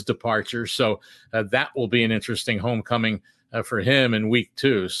about his departure. So that will be an interesting homecoming for him in week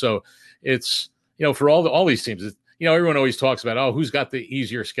 2. So it's, for all these teams, everyone always talks about, who's got the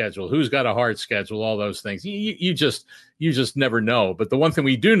easier schedule, who's got a hard schedule, all those things. You just never know. But the one thing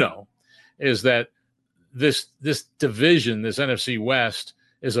we do know is that this division, this NFC West,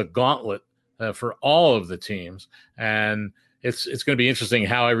 is a gauntlet for all of the teams, and it's going to be interesting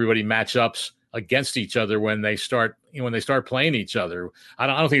how everybody matchups against each other when they start playing each other. I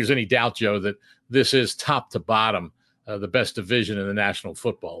don't think there's any doubt, Joe, that this is top to bottom the best division in the National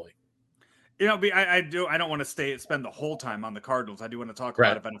Football League. I don't want to spend the whole time on the Cardinals. I do want to talk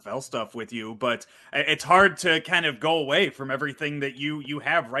about NFL stuff with you, but it's hard to kind of go away from everything that you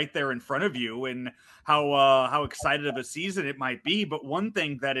have right there in front of you and how excited of a season it might be. But one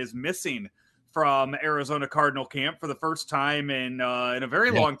thing that is missing from Arizona Cardinal camp for the first time in a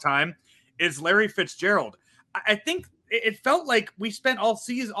very long time is Larry Fitzgerald. I think it felt like we spent all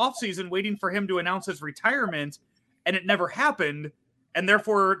off season waiting for him to announce his retirement, and it never happened. And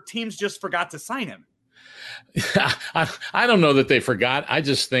therefore, teams just forgot to sign him. I don't know that they forgot. I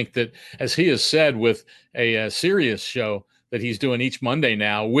just think that, as he has said with a Sirius show that he's doing each Monday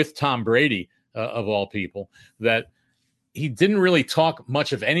now with Tom Brady, of all people, that he didn't really talk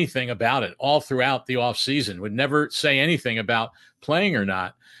much of anything about it all throughout the offseason, would never say anything about playing or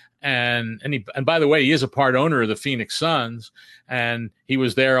not. And by the way, he is a part owner of the Phoenix Suns, and he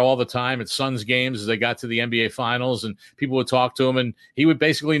was there all the time at Suns games as they got to the NBA Finals, and people would talk to him, and he would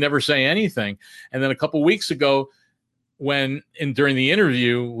basically never say anything. And then a couple weeks ago, during the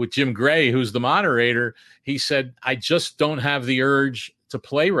interview with Jim Gray, who's the moderator, he said, "I just don't have the urge to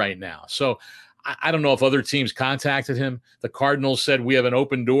play right now." So I don't know if other teams contacted him. The Cardinals said, "We have an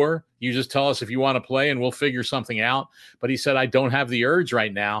open door. You just tell us if you want to play and we'll figure something out." But he said, "I don't have the urge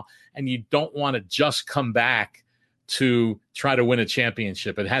right now." And you don't want to just come back to try to win a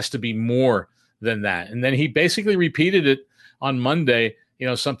championship. It has to be more than that. And then he basically repeated it on Monday,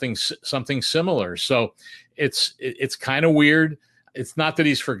 something similar. So it's kind of weird. It's not that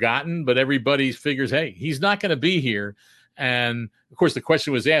he's forgotten, but everybody figures, hey, he's not going to be here. And of course, the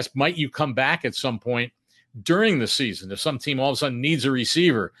question was asked, might you come back at some point during the season if some team all of a sudden needs a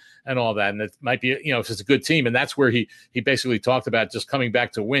receiver and all that? And it might be, if it's a good team. And that's where he basically talked about just coming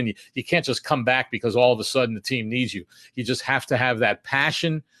back to win. You can't just come back because all of a sudden the team needs you. You just have to have that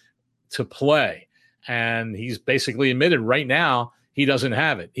passion to play. And he's basically admitted right now he doesn't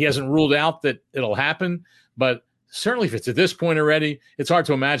have it. He hasn't ruled out that it'll happen, but certainly if it's at this point already, it's hard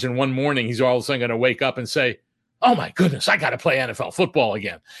to imagine one morning he's all of a sudden going to wake up and say, "Oh my goodness, I got to play NFL football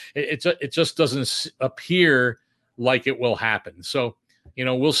again." It just doesn't appear like it will happen. So,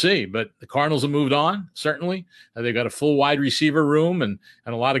 we'll see. But the Cardinals have moved on, certainly. They've got a full wide receiver room and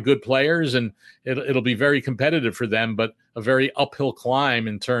a lot of good players, and it'll be very competitive for them, but a very uphill climb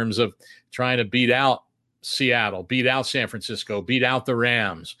in terms of trying to beat out Seattle, beat out San Francisco, beat out the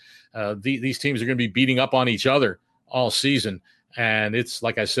Rams. These teams are going to be beating up on each other all season. And it's,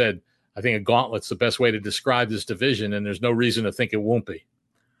 like I said, I think a gauntlet's the best way to describe this division, and there's no reason to think it won't be.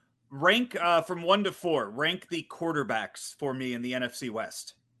 Rank from 1 to 4. Rank the quarterbacks for me in the NFC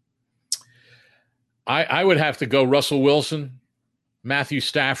West. I would have to go Russell Wilson, Matthew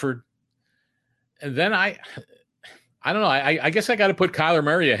Stafford, and then I don't know. I guess I got to put Kyler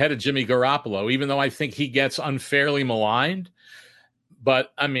Murray ahead of Jimmy Garoppolo, even though I think he gets unfairly maligned.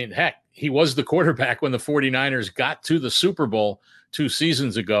 But I mean, heck, he was the quarterback when the 49ers got to the Super Bowl 2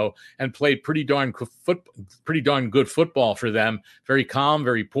 seasons ago and played pretty darn good football for them. Very calm,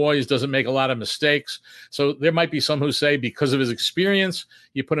 very poised, doesn't make a lot of mistakes. So there might be some who say because of his experience,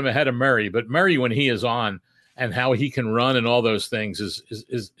 you put him ahead of Murray. But Murray, when he is on and how he can run and all those things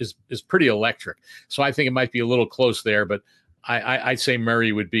is pretty electric. So I think it might be a little close there, but I'd say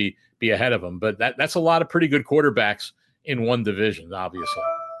Murray would be ahead of him. But that's a lot of pretty good quarterbacks in one division, obviously.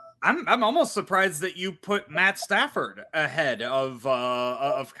 I'm almost surprised that you put Matt Stafford ahead of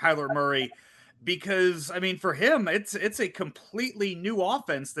Kyler Murray. because I mean, for him, it's a completely new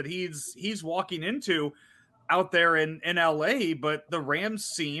offense that he's walking into out there in LA. But the Rams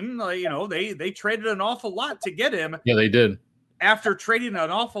seem like, they traded an awful lot to get him. Yeah, they did. After trading an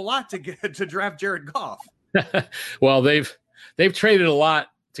awful lot to draft Jared Goff. Well, they've traded a lot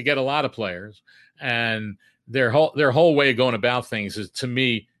to get a lot of players, and their whole way of going about things is, to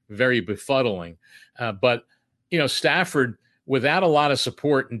me, very befuddling. But Stafford, without a lot of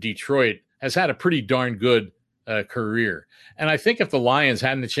support in Detroit, has had a pretty darn good career. And I think if the Lions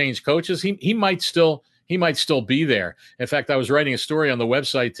hadn't changed coaches, he might still be there. In fact, I was writing a story on the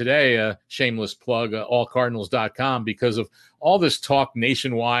website today, shameless plug, allcardinals.com, because of all this talk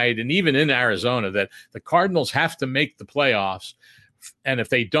nationwide and even in Arizona that the Cardinals have to make the playoffs. And if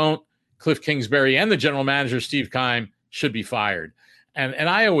they don't, Cliff Kingsbury and the general manager, Steve Keim, should be fired. And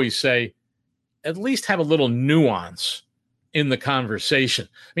I always say, at least have a little nuance in the conversation.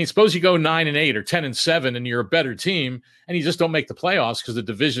 I mean, suppose you go 9-8 or 10-7 and you're a better team and you just don't make the playoffs because the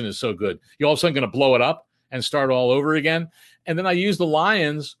division is so good. You're all of a sudden going to blow it up and start all over again. And then I use the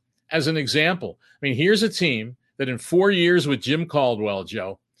Lions as an example. I mean, here's a team that in 4 years with Jim Caldwell,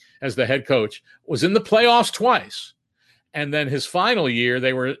 Joe, as the head coach, was in the playoffs twice. And then his final year,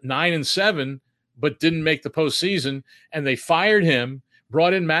 they were 9-7, but didn't make the postseason. And they fired him,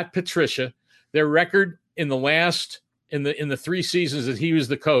 brought in Matt Patricia. Their record in the last in the 3 seasons that he was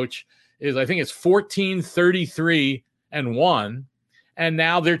the coach is, I think it's 14-33-1, and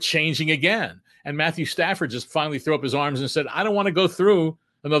now they're changing again. And Matthew Stafford just finally threw up his arms and said, I don't want to go through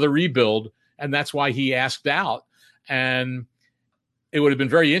another rebuild, and that's why he asked out. And it would have been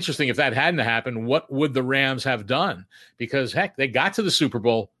very interesting if that hadn't happened. What would the Rams have done? Because, heck, they got to the Super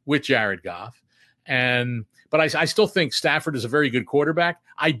Bowl with Jared Goff. But I still think Stafford is a very good quarterback.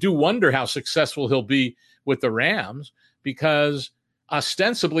 I do wonder how successful he'll be with the Rams, because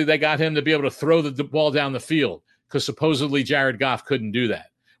ostensibly they got him to be able to throw the ball down the field, because supposedly Jared Goff couldn't do that.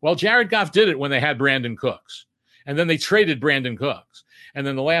 Well, Jared Goff did it when they had Brandon Cooks, and then they traded Brandon Cooks. And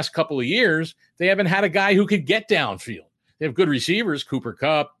then the last couple of years, they haven't had a guy who could get downfield. They have good receivers, Cooper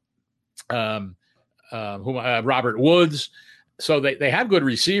Kupp, Robert Woods. So they have good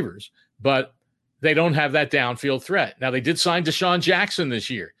receivers, but they don't have that downfield threat. Now, they did sign Deshaun Jackson this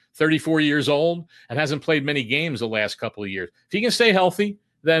year, 34 years old, and hasn't played many games the last couple of years. If he can stay healthy,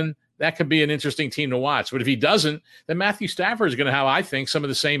 then that could be an interesting team to watch. But if he doesn't, then Matthew Stafford is going to have, I think, some of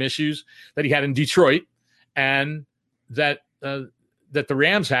the same issues that he had in Detroit, and that the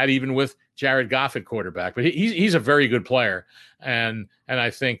Rams had even with Jared Goff at quarterback. But he's a very good player. And I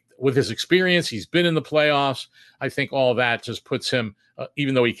think with his experience, he's been in the playoffs. I think all that just puts him,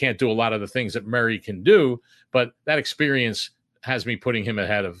 even though he can't do a lot of the things that Murray can do, but that experience has me putting him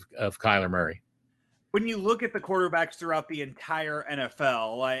ahead of Kyler Murray. When you look at the quarterbacks throughout the entire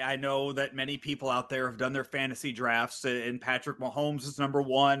NFL, I know that many people out there have done their fantasy drafts, and Patrick Mahomes is number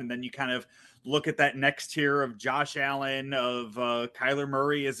one. And then you kind of look at that next tier of Josh Allen, of Kyler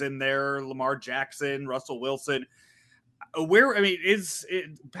Murray is in there, Lamar Jackson, Russell Wilson. Is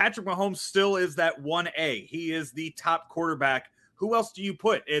Patrick Mahomes still is that 1A? He is the top quarterback. Who else do you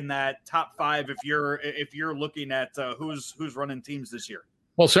put in that top 5 if you're looking at who's running teams this year?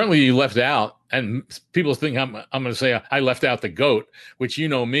 Well, certainly you left out, and people think I'm going to say I left out the GOAT, which, you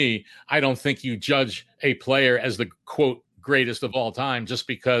know me, I don't think you judge a player as the, quote, greatest of all time just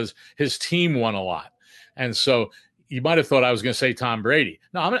because his team won a lot. And so you might have thought I was going to say Tom Brady.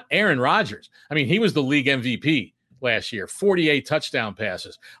 No, I'm Aaron Rodgers. I mean, he was the league MVP last year, 48 touchdown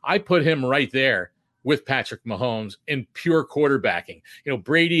passes. I put him right there with Patrick Mahomes in pure quarterbacking. You know,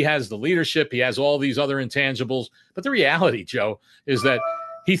 Brady has the leadership. He has all these other intangibles. But the reality, Joe, is that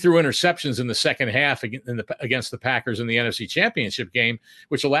he threw interceptions in the second half against the Packers in the NFC Championship game,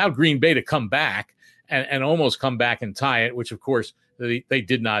 which allowed Green Bay to come back and almost come back and tie it, which, of course, they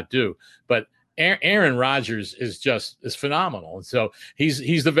did not do. But Aaron Rodgers is phenomenal. And so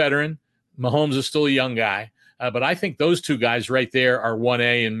he's the veteran. Mahomes is still a young guy. But I think those two guys right there are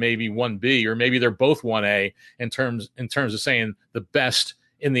 1A and maybe 1B, or maybe they're both 1A in terms of saying the best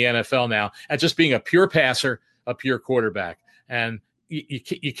in the NFL now at just being a pure passer, a pure quarterback. And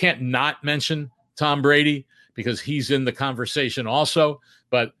you can't not mention Tom Brady because he's in the conversation also.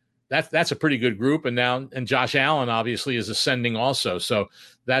 But that's a pretty good group. And Josh Allen obviously is ascending also. So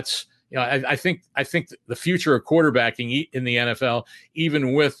that's, I think the future of quarterbacking in the NFL,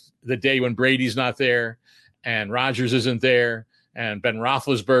 even with the day when Brady's not there, and Rodgers isn't there, and Ben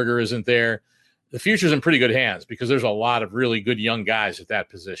Roethlisberger isn't there, the future's in pretty good hands because there's a lot of really good young guys at that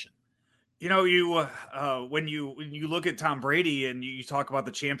position. When you look at Tom Brady and you talk about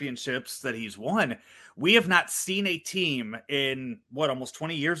the championships that he's won, we have not seen a team in almost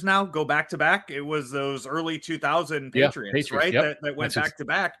 20 years now go back to back. It was those early 2000 Patriots, right? Yep. That went back to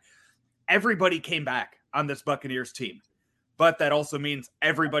back. Everybody came back on this Buccaneers team, but that also means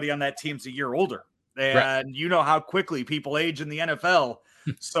everybody on that team's a year older, and you know how quickly people age in the NFL.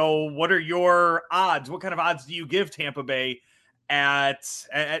 So, what are your odds? What kind of odds do you give Tampa Bay at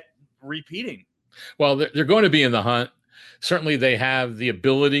repeating? Well, they're going to be in the hunt. Certainly they have the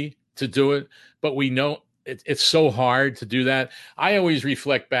ability to do it, but we know it's so hard to do that. I always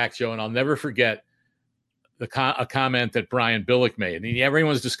reflect back, Joe, and I'll never forget a comment that Brian Billick made. And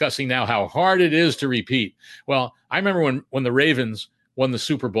everyone's discussing now how hard it is to repeat. Well, I remember when the Ravens won the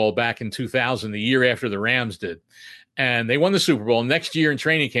Super Bowl back in 2000, the year after the Rams did, and they won the Super Bowl. Next year in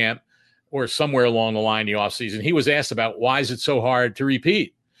training camp or somewhere along the line, the offseason, he was asked about why is it so hard to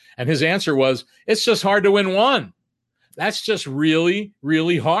repeat? And his answer was, it's just hard to win one. That's just really,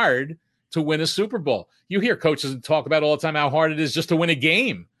 really hard to win a Super Bowl. You hear coaches talk about all the time how hard it is just to win a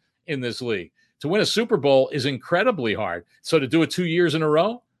game in this league. To win a Super Bowl is incredibly hard. So to do it 2 years in a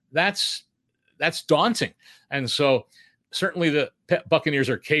row, that's daunting. And so certainly the Buccaneers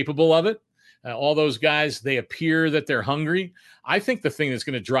are capable of it. All those guys, they appear that they're hungry. I think the thing that's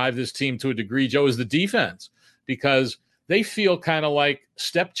going to drive this team to a degree, Joe, is the defense, because they feel kind of like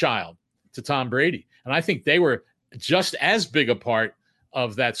stepchild to Tom Brady. And I think they were just as big a part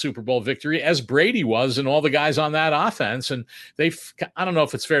of that Super Bowl victory as Brady was and all the guys on that offense. And I don't know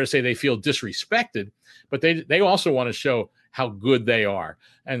if it's fair to say they feel disrespected, but they also want to show how good they are.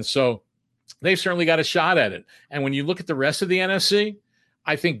 And so they've certainly got a shot at it. And when you look at the rest of the NFC,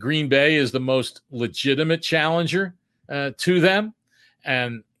 I think Green Bay is the most legitimate challenger to them.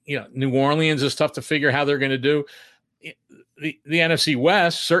 And, New Orleans is tough to figure how they're going to do. The NFC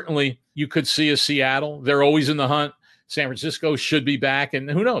West, certainly you could see a Seattle. They're always in the hunt. San Francisco should be back. And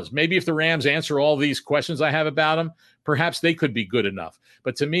who knows, maybe if the Rams answer all these questions I have about them, perhaps they could be good enough.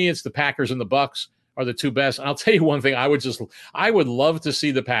 But to me, it's the Packers and the Bucs are the two best. And I'll tell you one thing, I would love to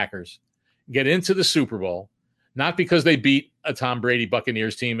see the Packers get into the Super Bowl, not because they beat a Tom Brady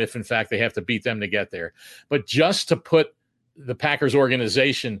Buccaneers team, if in fact they have to beat them to get there, but just to put the Packers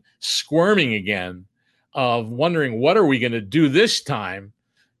organization squirming again, of wondering what are we going to do this time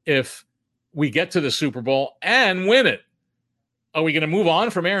if we get to the Super Bowl and win it? Are we going to move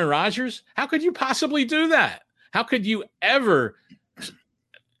on from Aaron Rodgers? How could you possibly do that? How could you ever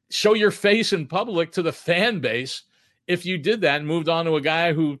show your face in public to the fan base if you did that and moved on to a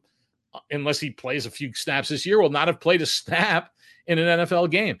guy who, unless he plays a few snaps this year, will not have played a snap in an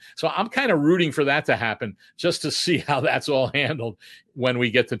NFL game? So I'm kind of rooting for that to happen just to see how that's all handled when we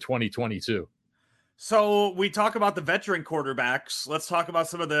get to 2022. So we talk about the veteran quarterbacks. Let's talk about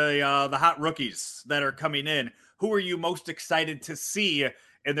some of the hot rookies that are coming in. Who are you most excited to see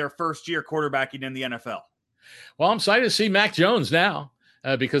in their first year quarterbacking in the NFL? Well, I'm excited to see Mac Jones now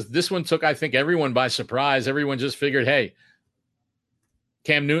because this one took, I think, everyone by surprise. Everyone just figured, hey,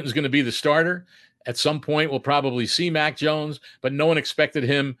 Cam Newton's going to be the starter. At some point, we'll probably see Mac Jones, but no one expected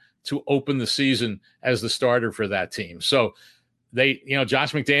him to open the season as the starter for that team. So they,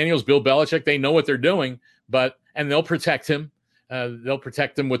 Josh McDaniels, Bill Belichick, they know what they're doing, and they'll protect him. They'll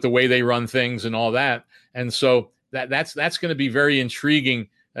protect him with the way they run things and all that. And so that's going to be very intriguing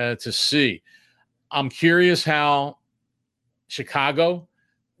to see. I'm curious how Chicago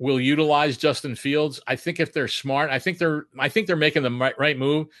will utilize Justin Fields. I think if they're smart, I think they're making the right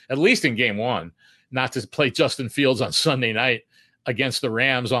move, at least in game one, not to play Justin Fields on Sunday night against the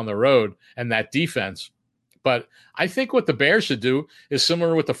Rams on the road and that defense. But I think what the Bears should do is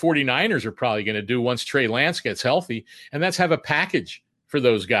similar to what the 49ers are probably going to do once Trey Lance gets healthy, and that's have a package for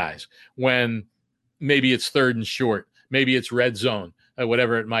those guys when maybe it's third and short, maybe it's red zone,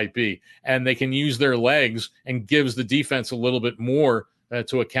 whatever it might be, and they can use their legs and gives the defense a little bit more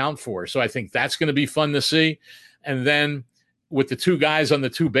to account for. So I think that's going to be fun to see. And then with the two guys on the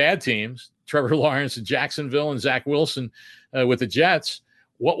two bad teams, Trevor Lawrence in Jacksonville and Zach Wilson with the Jets,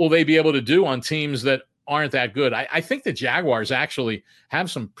 what will they be able to do on teams that aren't that good? I think the Jaguars actually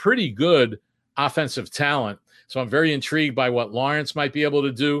have some pretty good offensive talent. So I'm very intrigued by what Lawrence might be able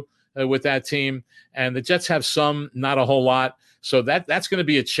to do with that team. And the Jets have some, not a whole lot. So that's going to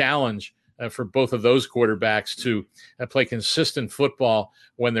be a challenge for both of those quarterbacks to play consistent football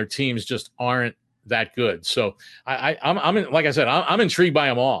when their teams just aren't that good. So I'm like I said, I'm intrigued by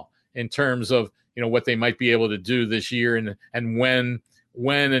them all in terms of, what they might be able to do this year and when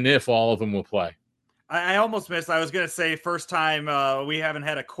and if all of them will play. I almost missed. I was going to say first time we haven't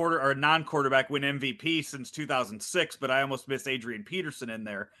had a non-quarterback win MVP since 2006, but I almost missed Adrian Peterson in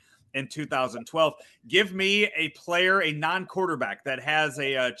there. in 2012. Give me a player, a non-quarterback that has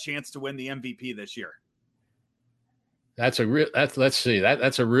a chance to win the MVP this year. Let's see.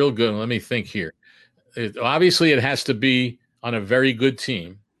 That's a real good one. Let me think here. Obviously, it has to be on a very good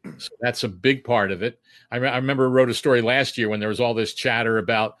team. So that's a big part of it. I remember I wrote a story last year when there was all this chatter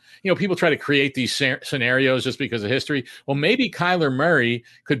about, people try to create these scenarios just because of history. Well, maybe Kyler Murray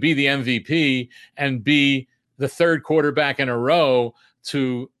could be the MVP and be the third quarterback in a row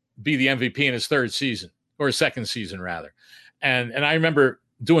to be the MVP in his third season, or his second season rather. And I remember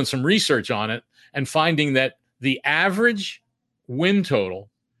doing some research on it and finding that the average win total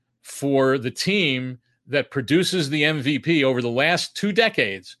for the team that produces the MVP over the last 2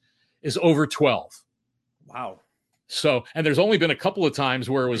 decades is over 12. Wow. So, and there's only been a couple of times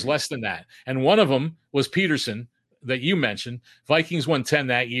where it was less than that. And one of them was Peterson that you mentioned. Vikings won 10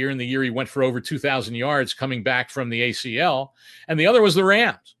 that year, and the year he went for over 2,000 yards coming back from the ACL. And the other was the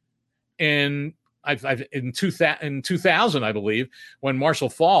Rams. In 2000, I believe, when Marshall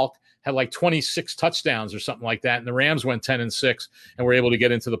Faulk had like 26 touchdowns or something like that, and the Rams went 10-6 and were able to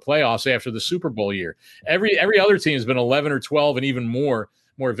get into the playoffs after the Super Bowl year. Every other team has been 11 or 12 and even more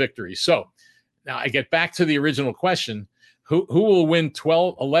victories. So now I get back to the original question: who will win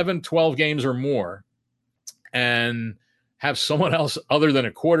 11, 12 games or more, and have someone else other than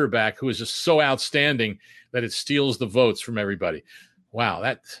a quarterback who is just so outstanding that it steals the votes from everybody?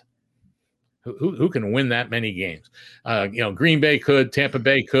 Wow, who can win that many games? Green Bay could, Tampa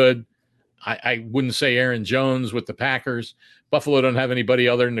Bay could. I wouldn't say Aaron Jones with the Packers. Buffalo don't have anybody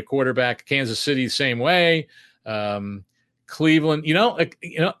other than the quarterback. Kansas City, same way. Cleveland,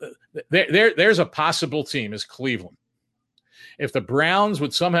 there's a possible team is Cleveland. If the Browns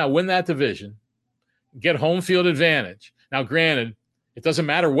would somehow win that division, get home field advantage. Now, granted, it doesn't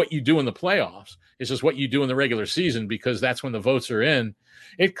matter what you do in the playoffs. It's just what you do in the regular season, because that's when the votes are in.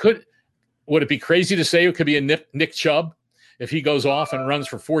 Would it be crazy to say it could be a Nick Chubb if he goes off and runs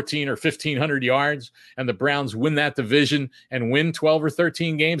for 1,400 or 1,500 yards and the Browns win that division and win 12 or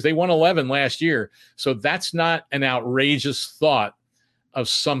 13 games? They won 11 last year. So that's not an outrageous thought of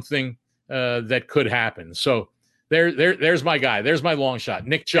something that could happen. So there's my guy. There's my long shot,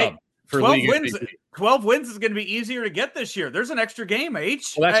 Nick Chubb. For 12 wins. 12 wins is going to be easier to get this year. There's an extra game,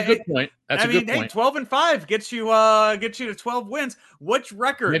 H. Well, that's a good point. That's a good point. 12-5 gets you to 12 wins. Which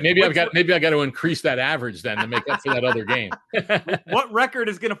record? Maybe I got to increase that average then to make up for that other game. What record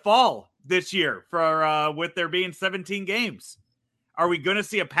is going to fall this year for with there being 17 games? Are we going to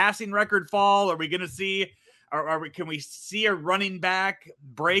see a passing record fall? Are we going to see? Can we see a running back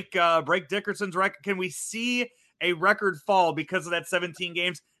break Dickerson's record? Can we see a record fall because of that 17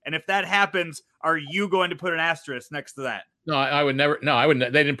 games? And if that happens, are you going to put an asterisk next to that? No, I would never. No, I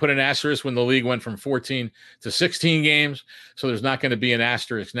wouldn't. They didn't put an asterisk when the league went from 14 to 16 games. So there's not going to be an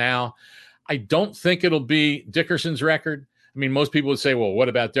asterisk now. I don't think it'll be Dickerson's record. I mean, most people would say, well, what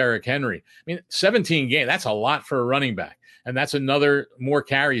about Derrick Henry? I mean, 17 games, that's a lot for a running back. And that's another more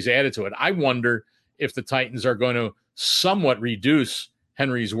carries added to it. I wonder if the Titans are going to somewhat reduce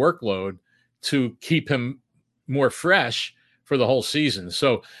Henry's workload to keep him more fresh for the whole season.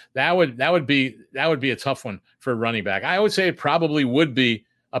 So that would be a tough one for a running back. I would say it probably would be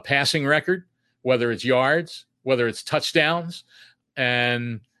a passing record, whether it's yards, whether it's touchdowns.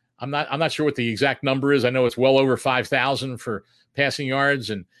 And I'm not sure what the exact number is. I know it's well over 5,000 for passing yards.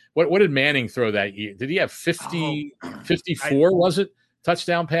 And what did Manning throw that year? Did he have 54 was it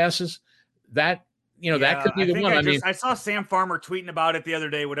touchdown passes? That that could be the one. I saw Sam Farmer tweeting about it the other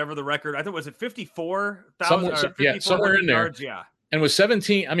day, whatever the record. I think was it 54,000? Yeah, somewhere in there. Yards, yeah. And with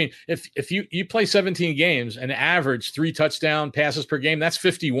 17, I mean, if you play 17 games and average 3 touchdown passes per game, that's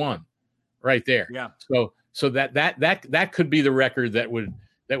 51 right there. Yeah. So that could be the record that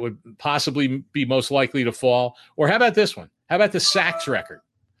would possibly be most likely to fall. Or how about this one? How about the sacks record?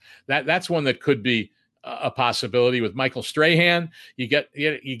 That's one that could be a possibility with Michael Strahan. You get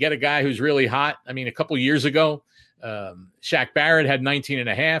a guy who's really hot. I mean, a couple years ago, Shaq Barrett had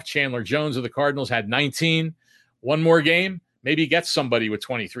 19.5. Chandler Jones of the Cardinals had 19. One more game, maybe get somebody with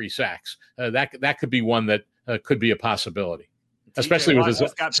 23 sacks. That could be one that could be a possibility, especially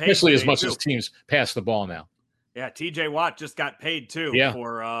as much as teams pass the ball now. Yeah, T.J. Watt just got paid too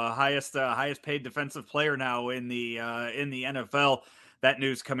for highest paid defensive player now in the NFL. That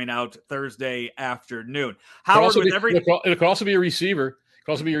news coming out Thursday afternoon. Howard, it could also be a receiver. It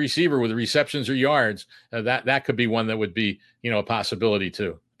could also be a receiver with receptions or yards. That could be one that would be a possibility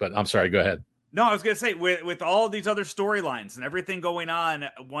too. But I'm sorry, go ahead. No, I was going to say, with all these other storylines and everything going on,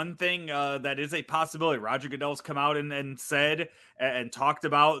 one thing that is a possibility, Roger Goodell's come out and said and talked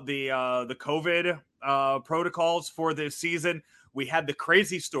about the COVID protocols for this season. we had the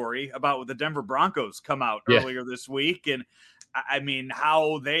crazy story about the Denver Broncos come out earlier this week. And I mean,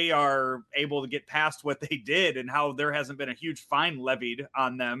 how they are able to get past what they did and how there hasn't been a huge fine levied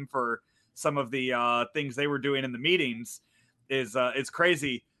on them for some of the things they were doing in the meetings is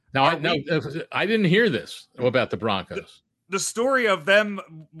crazy. Now, I didn't hear this about the Broncos. The story of them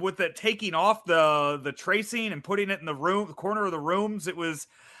with it taking off the tracing and putting it in the corner of the rooms. It was,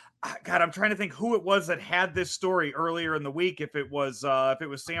 God, I'm trying to think who it was that had this story earlier in the week. If it was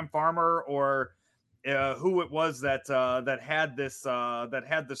Sam Farmer or who it was that had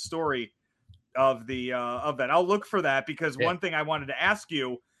the story of that. I'll look for that because one thing I wanted to ask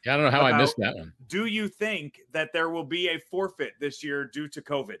you. Yeah, I don't know how I missed that one. Do you think that there will be a forfeit this year due to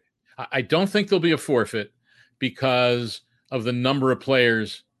COVID? I don't think there'll be a forfeit because of the number of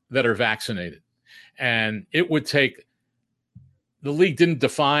players that are vaccinated. And it would take – the league didn't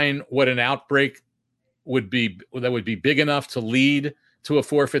define what an outbreak would be that would be big enough to lead to a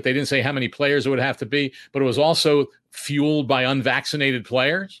forfeit. They didn't say how many players it would have to be, but it was also fueled by unvaccinated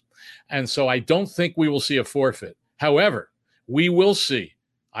players. And so I don't think we will see a forfeit. However, we will see,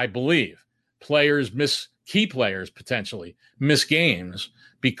 I believe, key players potentially miss games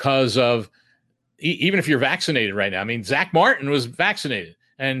because of, even if you're vaccinated right now. I mean, Zach Martin was vaccinated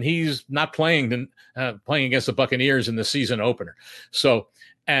and he's not playing against the Buccaneers in the season opener. So,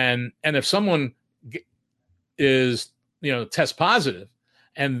 and if someone is, test positive,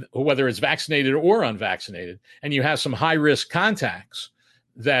 and whether it's vaccinated or unvaccinated, and you have some high risk contacts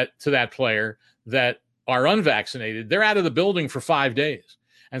to that player that are unvaccinated, they're out of the building for 5 days.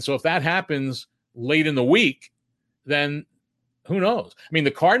 And so if that happens late in the week, then who knows? I mean,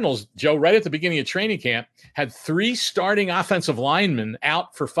 the Cardinals, Joe, right at the beginning of training camp, had 3 starting offensive linemen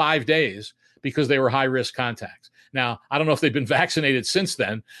out for 5 days because they were high-risk contacts. Now, I don't know if they've been vaccinated since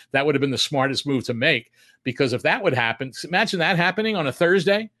then. That would have been the smartest move to make, because if that would happen, imagine that happening on a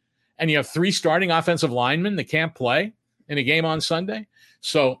Thursday, and you have 3 starting offensive linemen that can't play in a game on Sunday.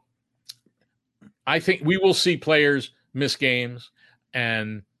 So I think we will see players miss games,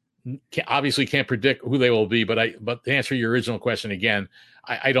 and obviously can't predict who they will be. But to answer your original question again,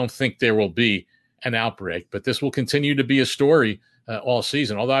 I don't think there will be an outbreak, but this will continue to be a story all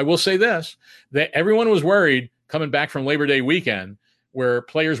season. Although I will say this, that everyone was worried coming back from Labor Day weekend where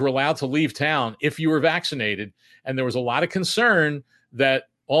players were allowed to leave town if you were vaccinated. And there was a lot of concern that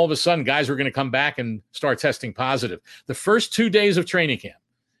all of a sudden guys were going to come back and start testing positive. The first 2 days of training camp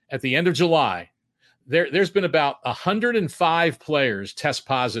at the end of July, there's been about 105 players test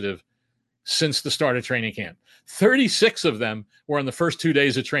positive since the start of training camp. 36 of them were on the first 2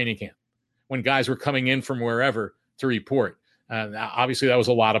 days of training camp when guys were coming in from wherever to report. Obviously, that was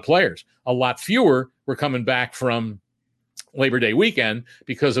a lot of players. A lot fewer were coming back from Labor Day weekend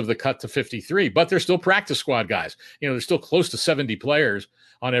because of the cut to 53. But they're still practice squad guys. There's still close to 70 players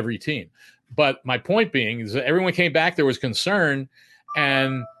on every team. But my point being is that everyone came back. There was concern.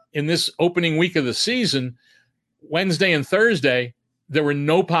 And in this opening week of the season, Wednesday and Thursday, there were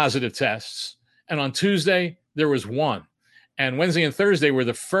no positive tests. And on Tuesday, there was 1. And Wednesday and Thursday were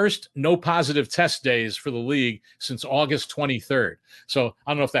the first no positive test days for the league since August 23rd. So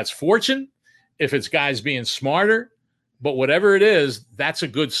I don't know if that's fortune, if it's guys being smarter, but whatever it is, that's a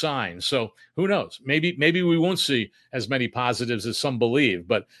good sign. So who knows? Maybe we won't see as many positives as some believe,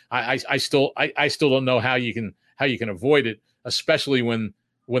 but I still don't know how you can avoid it, especially when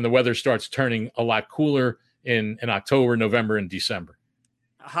the weather starts turning a lot cooler in October, November, and December.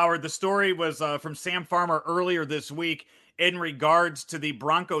 Howard, the story was from Sam Farmer earlier this week in regards to the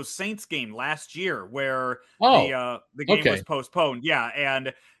Broncos-Saints game last year, where the game was postponed. Yeah,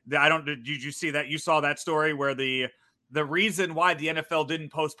 and did you see that? You saw that story where the reason why the NFL didn't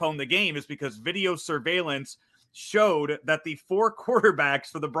postpone the game is because video surveillance showed that the 4 quarterbacks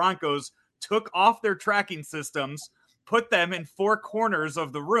for the Broncos took off their tracking systems, put them in 4 corners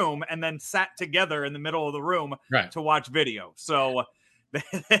of the room, and then sat together in the middle of the room to watch video. So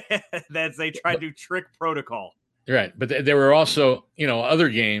that's they tried to trick protocol. Right. But there were also, other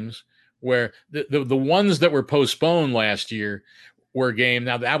games where the ones that were postponed last year were a game.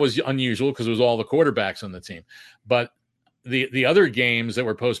 Now, that was unusual because it was all the quarterbacks on the team. But the other games that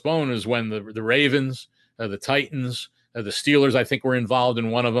were postponed is when the Ravens, the Titans, the Steelers, I think, were involved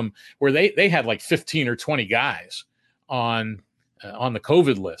in one of them, where they had like 15 or 20 guys on the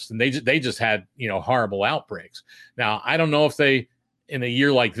COVID list. And they just had, horrible outbreaks. Now, I don't know if in a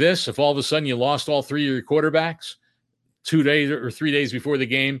year like this, if all of a sudden you lost all 3 of your quarterbacks 2 days or 3 days before the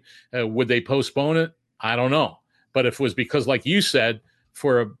game, would they postpone it? I don't know. But if it was because, like you said,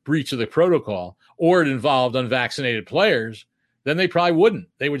 for a breach of the protocol or it involved unvaccinated players, then they probably wouldn't.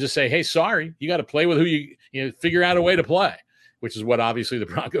 They would just say, hey, sorry, you got to play with who you figure out a way to play. which is what obviously the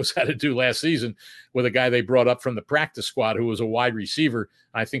Broncos had to do last season with a guy they brought up from the practice squad who was a wide receiver,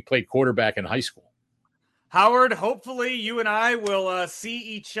 and I think played quarterback in high school. Howard, hopefully you and I will see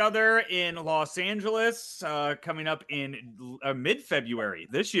each other in Los Angeles coming up in mid-February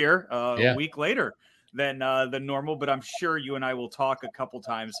this year, a week later than normal, but I'm sure you and I will talk a couple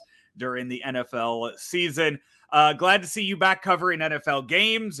times during the NFL season. Glad to see you back covering NFL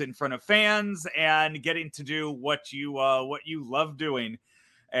games in front of fans and getting to do what you love doing.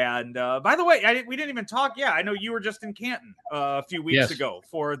 And by the way, we didn't even talk. Yeah, I know you were just in Canton a few weeks ago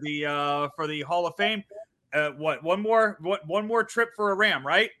for the Hall of Fame. One more trip for a Ram,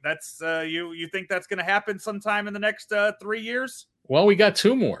 right? That's you think that's going to happen sometime in the next 3 years? Well, we got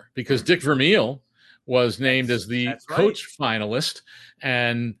 2 more because Dick Vermeil was named as the coach finalist.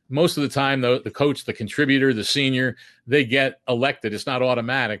 And most of the time, the coach, the contributor, the senior, they get elected. It's not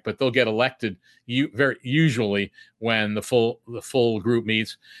automatic, but they'll get elected very usually when the full group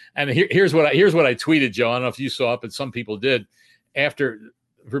meets. And here's what I tweeted, Joe. I don't know if you saw it, but some people did. After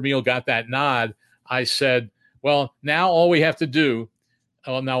Vermeil got that nod, I said, well, now all I have to do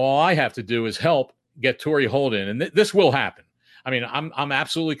is help get Torrey Holt in. And this will happen. I mean, I'm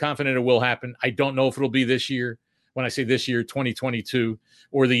absolutely confident it will happen. I don't know if it'll be this year. When I say this year, 2022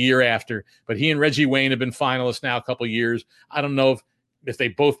 or the year after. But he and Reggie Wayne have been finalists now a couple of years. I don't know if they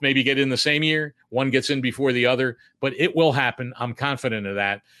both maybe get in the same year. One gets in before the other. But it will happen. I'm confident of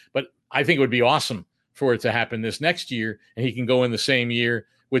that. But I think it would be awesome for it to happen this next year. And he can go in the same year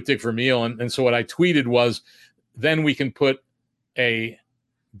with Dick Vermeil. And so what I tweeted was, then we can put a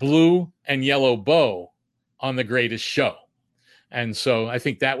blue and yellow bow on the greatest show. And so I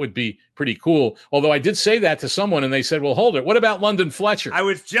think that would be pretty cool. Although I did say that to someone and they said, well, hold it. What about London Fletcher? I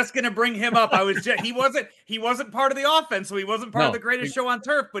was just going to bring him up. He wasn't part of the offense. So he wasn't part of the greatest show on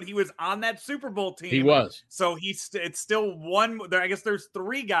turf, but he was on that Super Bowl team. He was. So it's still one. I guess there's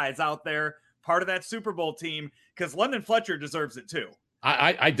 3 guys out there part of that Super Bowl team because London Fletcher deserves it too.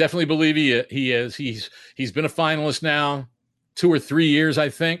 I definitely believe he is. He's been a finalist now 2 or 3 years, I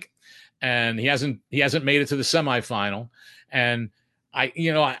think. And he hasn't made it to the semifinal. And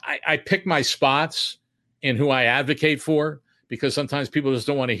I pick my spots in who I advocate for because sometimes people just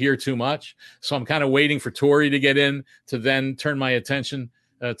don't want to hear too much. So I'm kind of waiting for Torrey to get in to then turn my attention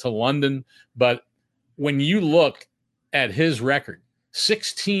to London. But when you look at his record,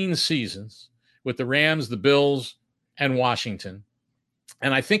 16 seasons with the Rams, the Bills, and Washington,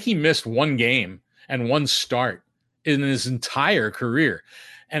 and I think he missed 1 game and 1 start in his entire career.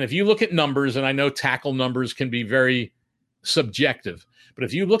 And if you look at numbers, and I know tackle numbers can be very subjective, but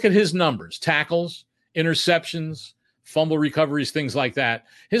if you look at his numbers, tackles, interceptions, fumble recoveries, things like that,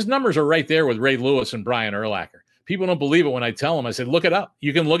 his numbers are right there with Ray Lewis and Brian Urlacher. People don't believe it when I tell them. I said, look it up.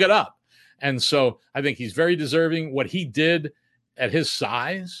 You can look it up. And so I think he's very deserving. What he did at his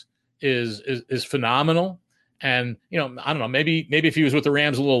size is phenomenal. And, I don't know, maybe if he was with the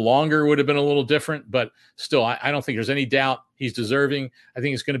Rams a little longer, it would have been a little different. But still, I don't think there's any doubt he's deserving. I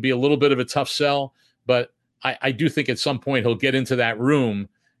think it's going to be a little bit of a tough sell. But I do think at some point he'll get into that room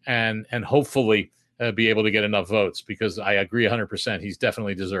and hopefully be able to get enough votes because I agree 100%. He's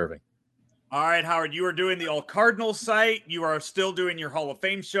definitely deserving. All right, Howard, you are doing the All Cardinals site. You are still doing your Hall of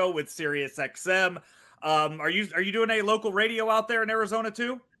Fame show with SiriusXM. Are you doing a local radio out there in Arizona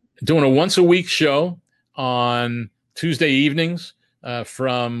too? Doing a once a week show on Tuesday evenings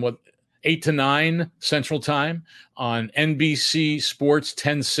from 8 to 9 Central Time on NBC Sports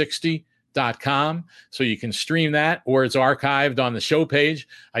 1060.com. So you can stream that or it's archived on the show page.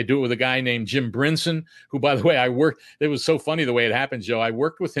 I do it with a guy named Jim Brinson, who, by the way, it was so funny the way it happened, Joe. I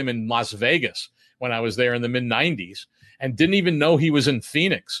worked with him in Las Vegas when I was there in the mid-90s and didn't even know he was in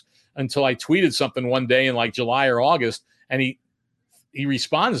Phoenix until I tweeted something one day in like July or August. And he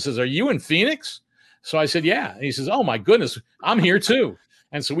responds and says, "Are you in Phoenix?" So I said, "Yeah." And he says, "Oh my goodness, I'm here too."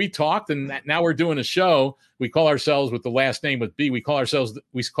 And so we talked, and now we're doing a show. We call ourselves with the last name with B. We call ourselves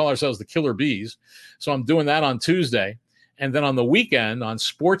the Killer Bees. So I'm doing that on Tuesday, and then on the weekend on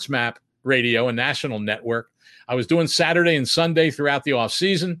Sports Map Radio and National Network, I was doing Saturday and Sunday throughout the off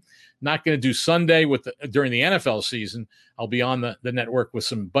season. Not going to do Sunday during the NFL season. I'll be on the network with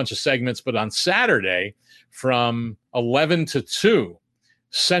some bunch of segments, but on Saturday from 11 to 2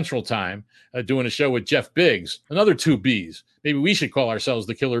 Central Time, doing a show with Jeff Biggs, another 2 Bs. Maybe we should call ourselves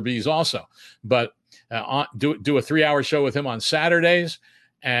the Killer Bees also. But do a 3-hour show with him on Saturdays.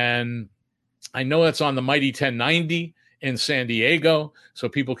 And I know that's on the Mighty 1090 in San Diego, so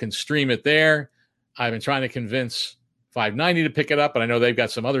people can stream it there. I've been trying to convince 590 to pick it up, but I know they've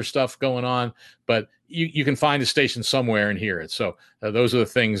got some other stuff going on. But you can find a station somewhere and hear it. So those are the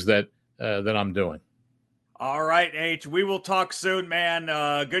things that I'm doing. All right, H. We will talk soon, man.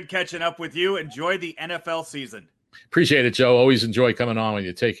 Good catching up with you. Enjoy the NFL season. Appreciate it, Joe. Always enjoy coming on with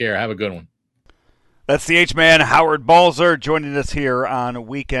you. Take care. Have a good one. That's the H-Man, Howard Balzer, joining us here on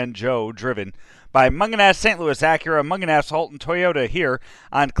Weekend Joe, driven by Mungenast St. Louis Acura, Mungenast Halton Toyota here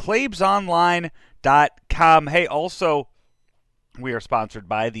on ClaibsOnline.com. Hey, also, we are sponsored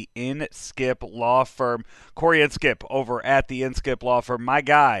by the Inskip Law Firm. Corey Inskip over at the Inskip Law Firm, my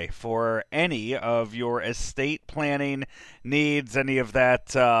guy for any of your estate planning needs, any of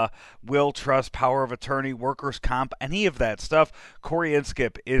that will, trust, power of attorney, workers' comp, any of that stuff. Corey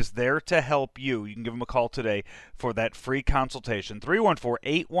Inskip is there to help you. You can give him a call today for that free consultation.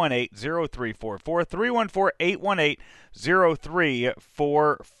 314-818-0344,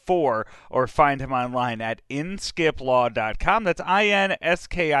 314-818-0344, or find him online at inskiplaw.com. That's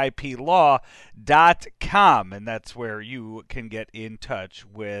INSKIP law.com, and that's where you can get in touch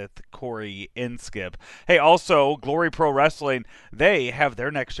with Corey Inskip. Hey, also, Glory Pro Wrestling, they have their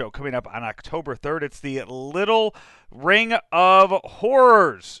next show coming up on October 3rd. It's the Little Ring of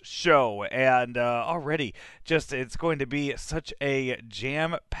Horrors show, and already it's going to be such a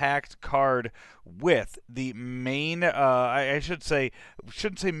jam-packed card with the main, I shouldn't say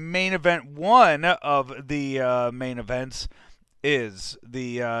main event. One of the main events is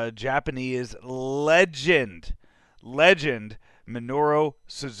the Japanese legend Minoru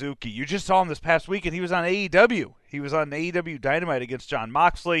Suzuki. You just saw him this past weekend. He was on AEW. He was on AEW Dynamite against Jon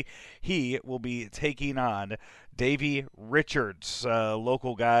Moxley. He will be taking on Davey Richards, a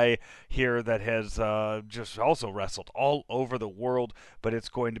local guy here that has just also wrestled all over the world, but it's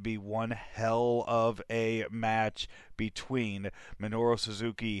going to be one hell of a match between Minoru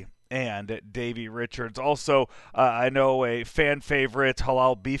Suzuki and Davey Richards. Also, I know a fan favorite,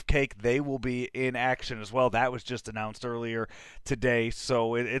 Halal Beefcake, they will be in action as well. That was just announced earlier today.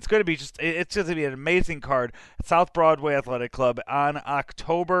 So it's going to be it's going to be an amazing card at South Broadway Athletic Club on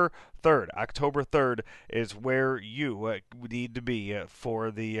October 3rd. October 3rd is where you need to be for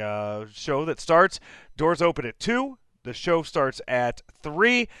the show that starts. Doors open at 2. The show starts at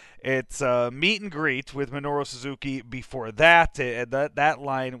 3. It's a meet and greet with Minoru Suzuki before that. That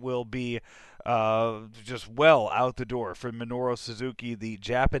line will be just well out the door for Minoru Suzuki, the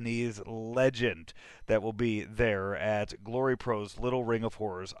Japanese legend that will be there at Glory Pro's Little Ring of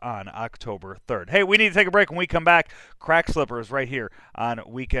Horrors on October 3rd. Hey, we need to take a break. When we come back, Crack Slippers right here on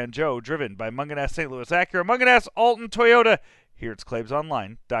Weekend Joe, driven by Mungenast St. Louis Acura, Mungenast Alton Toyota. Here it's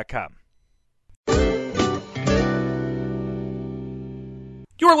ClaibsOnline.com.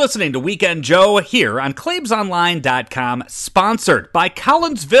 You're listening to Weekend Joe here on ClaibsOnline.com, sponsored by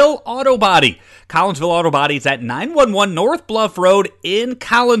Collinsville Auto Body. Collinsville Auto Body is at 911 North Bluff Road in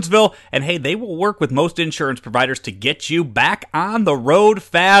Collinsville. And hey, they will work with most insurance providers to get you back on the road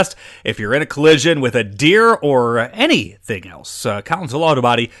fast. If you're in a collision with a deer or anything else, Collinsville Auto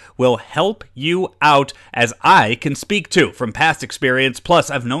Body will help you out, as I can speak to from past experience. Plus,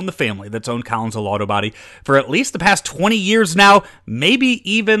 I've known the family that's owned Collinsville Auto Body for at least the past 20 years now, maybe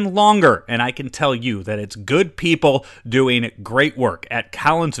even longer. And I can tell you that it's good people doing great work at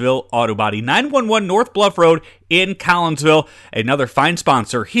Collinsville Auto Body, 911 North Bluff Road in Collinsville. Another fine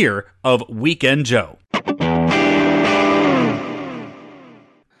sponsor here of Weekend Joe.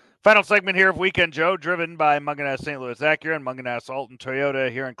 Final segment here of Weekend Joe, driven by Mungenast St. Louis Acura and Mungenast Alton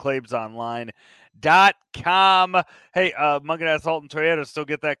Toyota here on ClaibsOnline.com. Hey, Mungenast Alton Toyota, still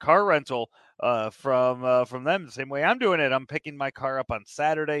get that car rental from them the same way I'm doing it. I'm picking my car up on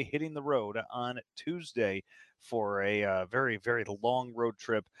Saturday, hitting the road on Tuesday for a very, very long road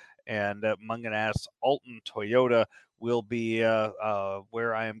trip, and Mungenast Alton Toyota will be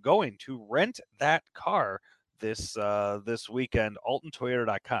where I am going to rent that car this weekend.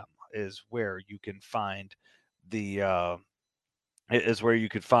 AltonToyota.com is where you can find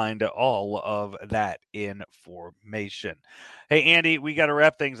all of that information. Hey, Andy, we got to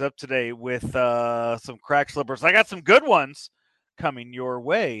wrap things up today with some crack slippers. I got some good ones coming your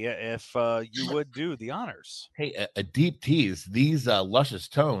way if you would do the honors. Hey, a deep tease. These luscious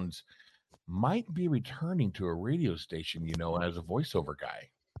tones might be returning to a radio station, as a voiceover guy.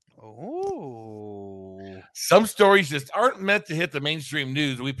 Oh, some stories just aren't meant to hit the mainstream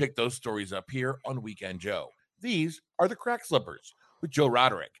news. We pick those stories up here on Weekend Joe. These are the Crack Slippers with Joe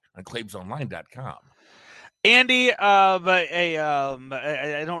Roderick on ClaibsOnline.com. Andy, I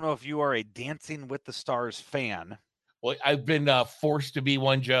don't know if you are a Dancing with the Stars fan. Well, I've been forced to be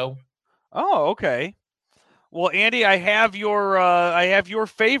one, Joe. Oh, okay. Well, Andy, I have your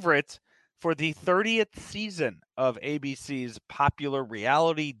favorite for the 30th season of ABC's popular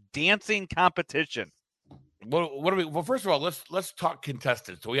reality dancing competition. What do we? Well, first of all, let's talk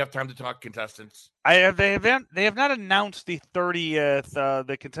contestants. Do we have time to talk contestants? They have not announced the 30th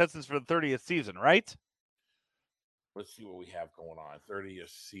the contestants for the 30th season, right? Let's see what we have going on. 30th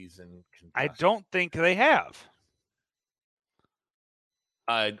season contestants. I don't think they have.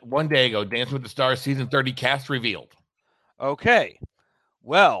 1 day ago, Dancing with the Stars season 30 cast revealed. Okay.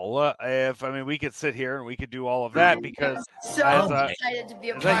 Well, we could sit here and we could do all of that because excited to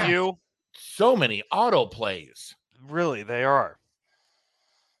be a is that you? So many auto plays. Really, they are.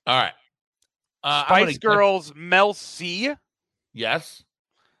 All right. Spice Girls Mel C. Yes.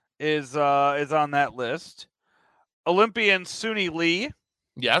 Is on that list. Olympian Suni Lee.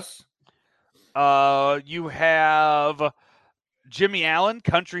 Yes. You have Jimmy Allen,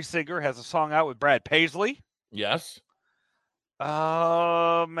 country singer, has a song out with Brad Paisley. Yes.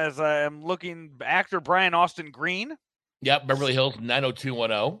 As I am looking, actor Brian Austin Green. Yep, Beverly Hills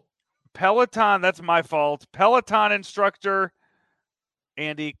 90210. Peloton, that's my fault. Peloton instructor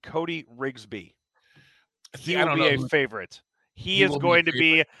Andy Cody Rigsby. He will be a favorite. He is going to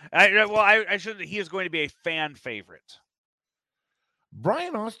be. He is going to be a fan favorite.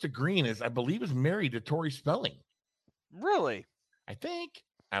 Brian Austin Green is married to Tori Spelling. Really? I think.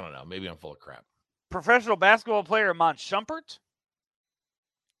 I don't know. Maybe I'm full of crap. Professional basketball player Mont Shumpert.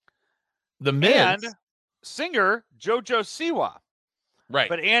 The Miz. And singer JoJo Siwa. Right.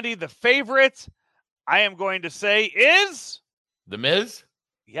 But Andy, the favorite, I am going to say is The Miz?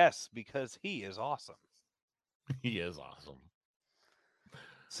 Yes, because he is awesome. He is awesome.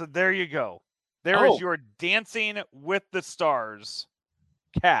 So there you go. There is your Dancing with the Stars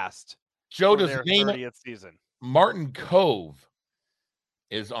cast. Joe, does their name 30th season. Martin Cove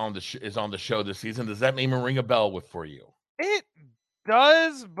is on the show this season. Does that name ring a bell for you? It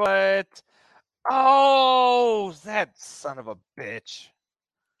does, but that son of a bitch.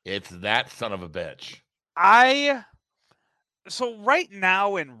 It's that son of a bitch. So right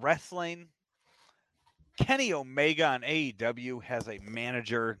now in wrestling, Kenny Omega on AEW has a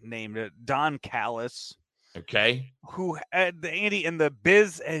manager named Don Callis. Okay. Who, Andy, in the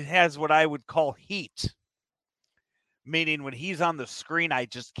biz, has what I would call heat. Meaning when he's on the screen, I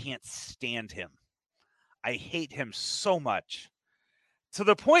just can't stand him. I hate him so much. To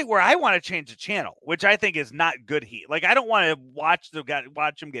the point where I want to change the channel, which I think is not good heat. Like, I don't want to watch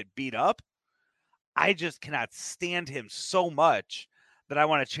him get beat up. I just cannot stand him so much that I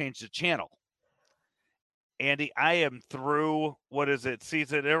want to change the channel. Andy, I am through,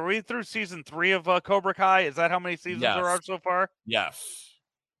 are we through season 3 of Cobra Kai? Is that how many seasons there are so far? Yes.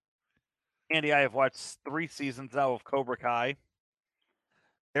 Andy, I have watched 3 seasons now of Cobra Kai.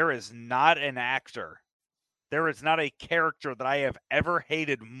 There is not an actor. There is not a character that I have ever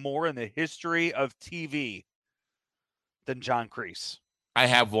hated more in the history of TV than John Kreese. I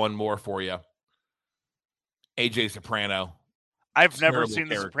have one more for you. AJ Soprano. I've never seen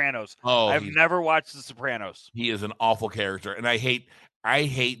The Sopranos. I've never watched The Sopranos. He is an awful character, and I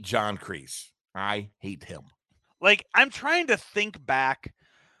hate John Kreese. I hate him. Like, I'm trying to think back,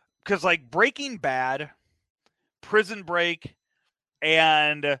 because like Breaking Bad, Prison Break,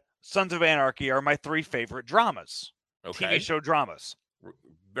 and Sons of Anarchy are my 3 favorite dramas. Okay. TV show dramas.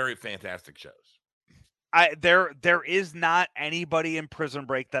 Very fantastic shows. There is not anybody in Prison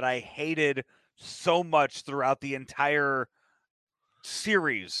Break that I hated so much throughout the entire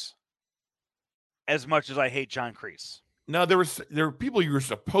series as much as I hate John Kreese. No, there were people you were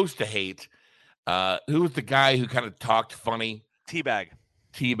supposed to hate. Who was the guy who kind of talked funny? Teabag.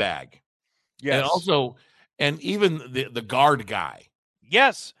 Yes. And even the guard guy.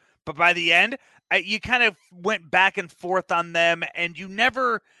 Yes. But by the end, you kind of went back and forth on them, and you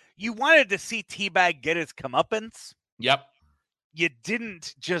wanted to see Teabag get his comeuppance. Yep. You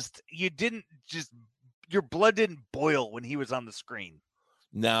didn't just, your blood didn't boil when he was on the screen.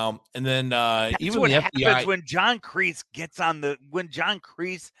 No. And then even what the happens FBI. when John Kreese when John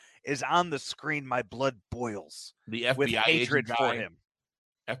Kreese is on the screen, my blood boils. The FBI with hatred agent for guy. him.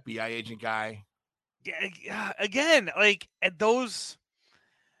 FBI agent guy. Yeah, again, like at those,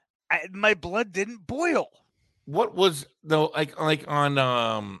 my blood didn't boil. What was like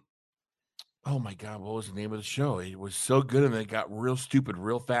on oh my God, what was the name of the show? It was so good, and then it got real stupid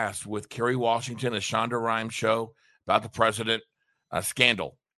real fast with Kerry Washington, a Shonda Rhimes show about the president.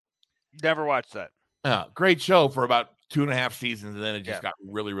 Scandal. Never watched that. Great show for about 2.5 seasons, and then it just got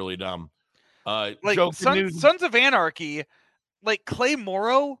really, really dumb. Like Joe Sons of Anarchy, like Clay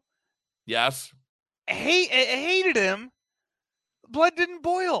Morrow. Yes. Hated him. Blood didn't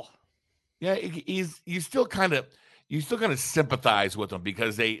boil. Yeah, you still kind of sympathize with him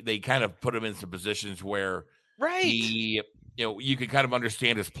because they kind of put him in some positions where right. you could kind of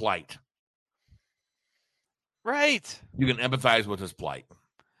understand his plight. Right. You can empathize with his plight.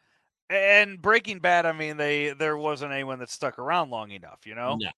 And Breaking Bad, I mean, there wasn't anyone that stuck around long enough, you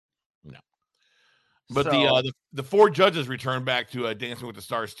know? No. But the 4 judges returned back to Dancing with the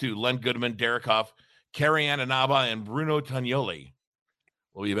Stars too. Len Goodman, Derek Huff, Carrie Ann Inaba, and Bruno Tagnoli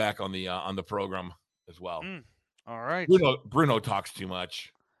will be back on the program as well. All right. Bruno talks too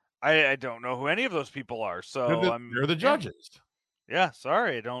much. I don't know who any of those people are, so they're the judges. Yeah,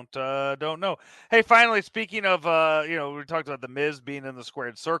 sorry, I don't know. Hey, finally, speaking of we talked about the Miz being in the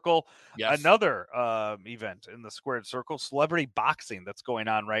Squared Circle. Yes. Another event in the Squared Circle, celebrity boxing that's going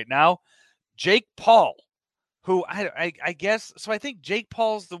on right now. Jake Paul, who I guess so. I think Jake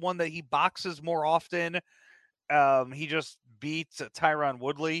Paul's the one that he boxes more often. He just beats Tyron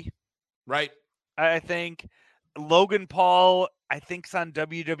Woodley, right? I think Logan Paul, I think's on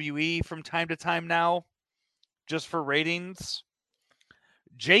WWE from time to time now, just for ratings.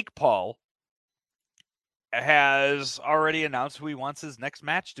 Jake Paul has already announced who he wants his next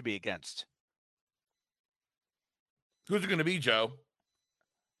match to be against. Who's it going to be, Joe?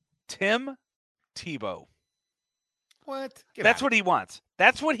 Tim Tebow. What? That's what he wants.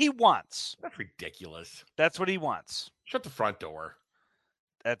 That's what he wants. That's ridiculous. That's what he wants. Shut the front door.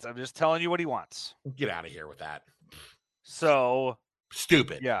 I'm just telling you what he wants. Get out of here with that. So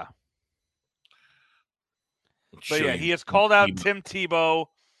stupid. Yeah. But yeah, he has called out Tim Tebow,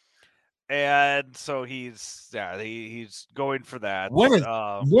 and so he's going for that.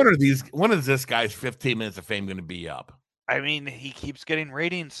 When is this guy's 15 minutes of fame going to be up? I mean, he keeps getting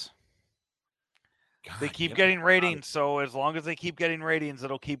ratings. They keep getting ratings, so as long as they keep getting ratings,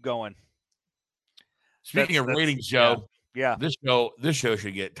 it'll keep going. Speaking of ratings, Joe, yeah, this show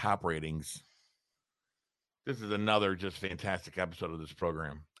should get top ratings. This is another just fantastic episode of this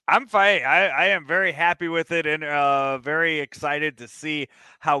program. I'm fine. I am very happy with it and very excited to see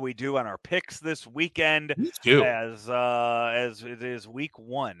how we do on our picks this weekend. Me too. As it is week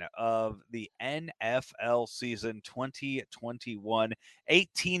 1 of the NFL season 2021.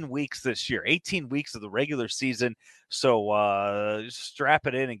 18 weeks this year. 18 weeks of the regular season. So strap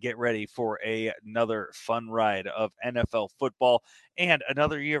it in and get ready for another fun ride of NFL football and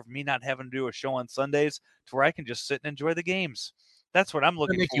another year of me not having to do a show on Sundays to where I can just sit and enjoy the games. That's what I'm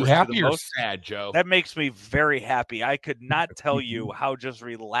looking for. That make you happy or sad, Joe? That makes me very happy. I could not tell you how just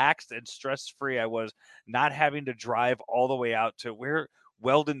relaxed and stress-free I was not having to drive all the way out to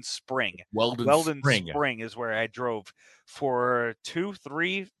Weldon Spring. Weldon Spring is where I drove for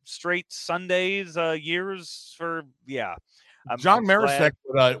 2-3 straight Sundays, years for, yeah. John Marisek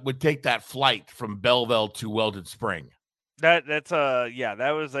would take that flight from Belleville to Weldon Spring. That's a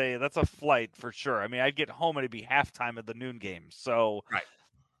flight for sure. I mean, I'd get home and it'd be halftime of the noon game. So, right.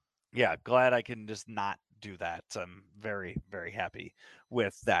 Yeah, glad I can just not do that. I'm very, very happy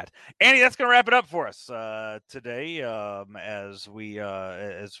with that. Andy, that's going to wrap it up for us today. As we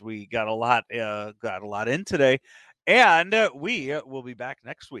got a lot in today. And we will be back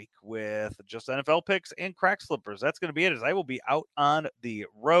next week with just NFL picks and crack slippers. That's going to be it, as I will be out on the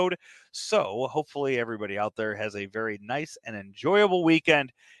road. So hopefully everybody out there has a very nice and enjoyable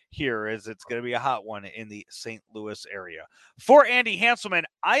weekend here, as it's going to be a hot one in the St. Louis area. For Andy Hanselman,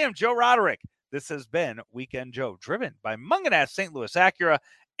 I am Joe Roderick. This has been Weekend Joe, driven by Mungenast St. Louis Acura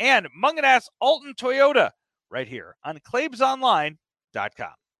and Mungenast Alton Toyota, right here on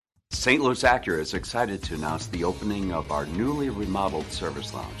ClaibsOnline.com. St. Louis Acura is excited to announce the opening of our newly remodeled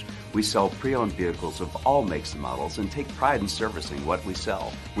service lounge. We sell pre-owned vehicles of all makes and models and take pride in servicing what we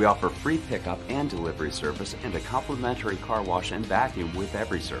sell. We offer free pickup and delivery service and a complimentary car wash and vacuum with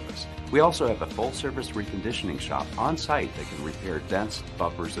every service. We also have a full-service reconditioning shop on site that can repair dents,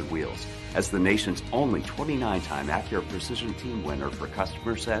 bumpers, and wheels. As the nation's only 29-time Acura Precision Team winner for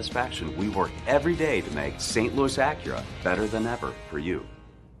customer satisfaction, we work every day to make St. Louis Acura better than ever for you.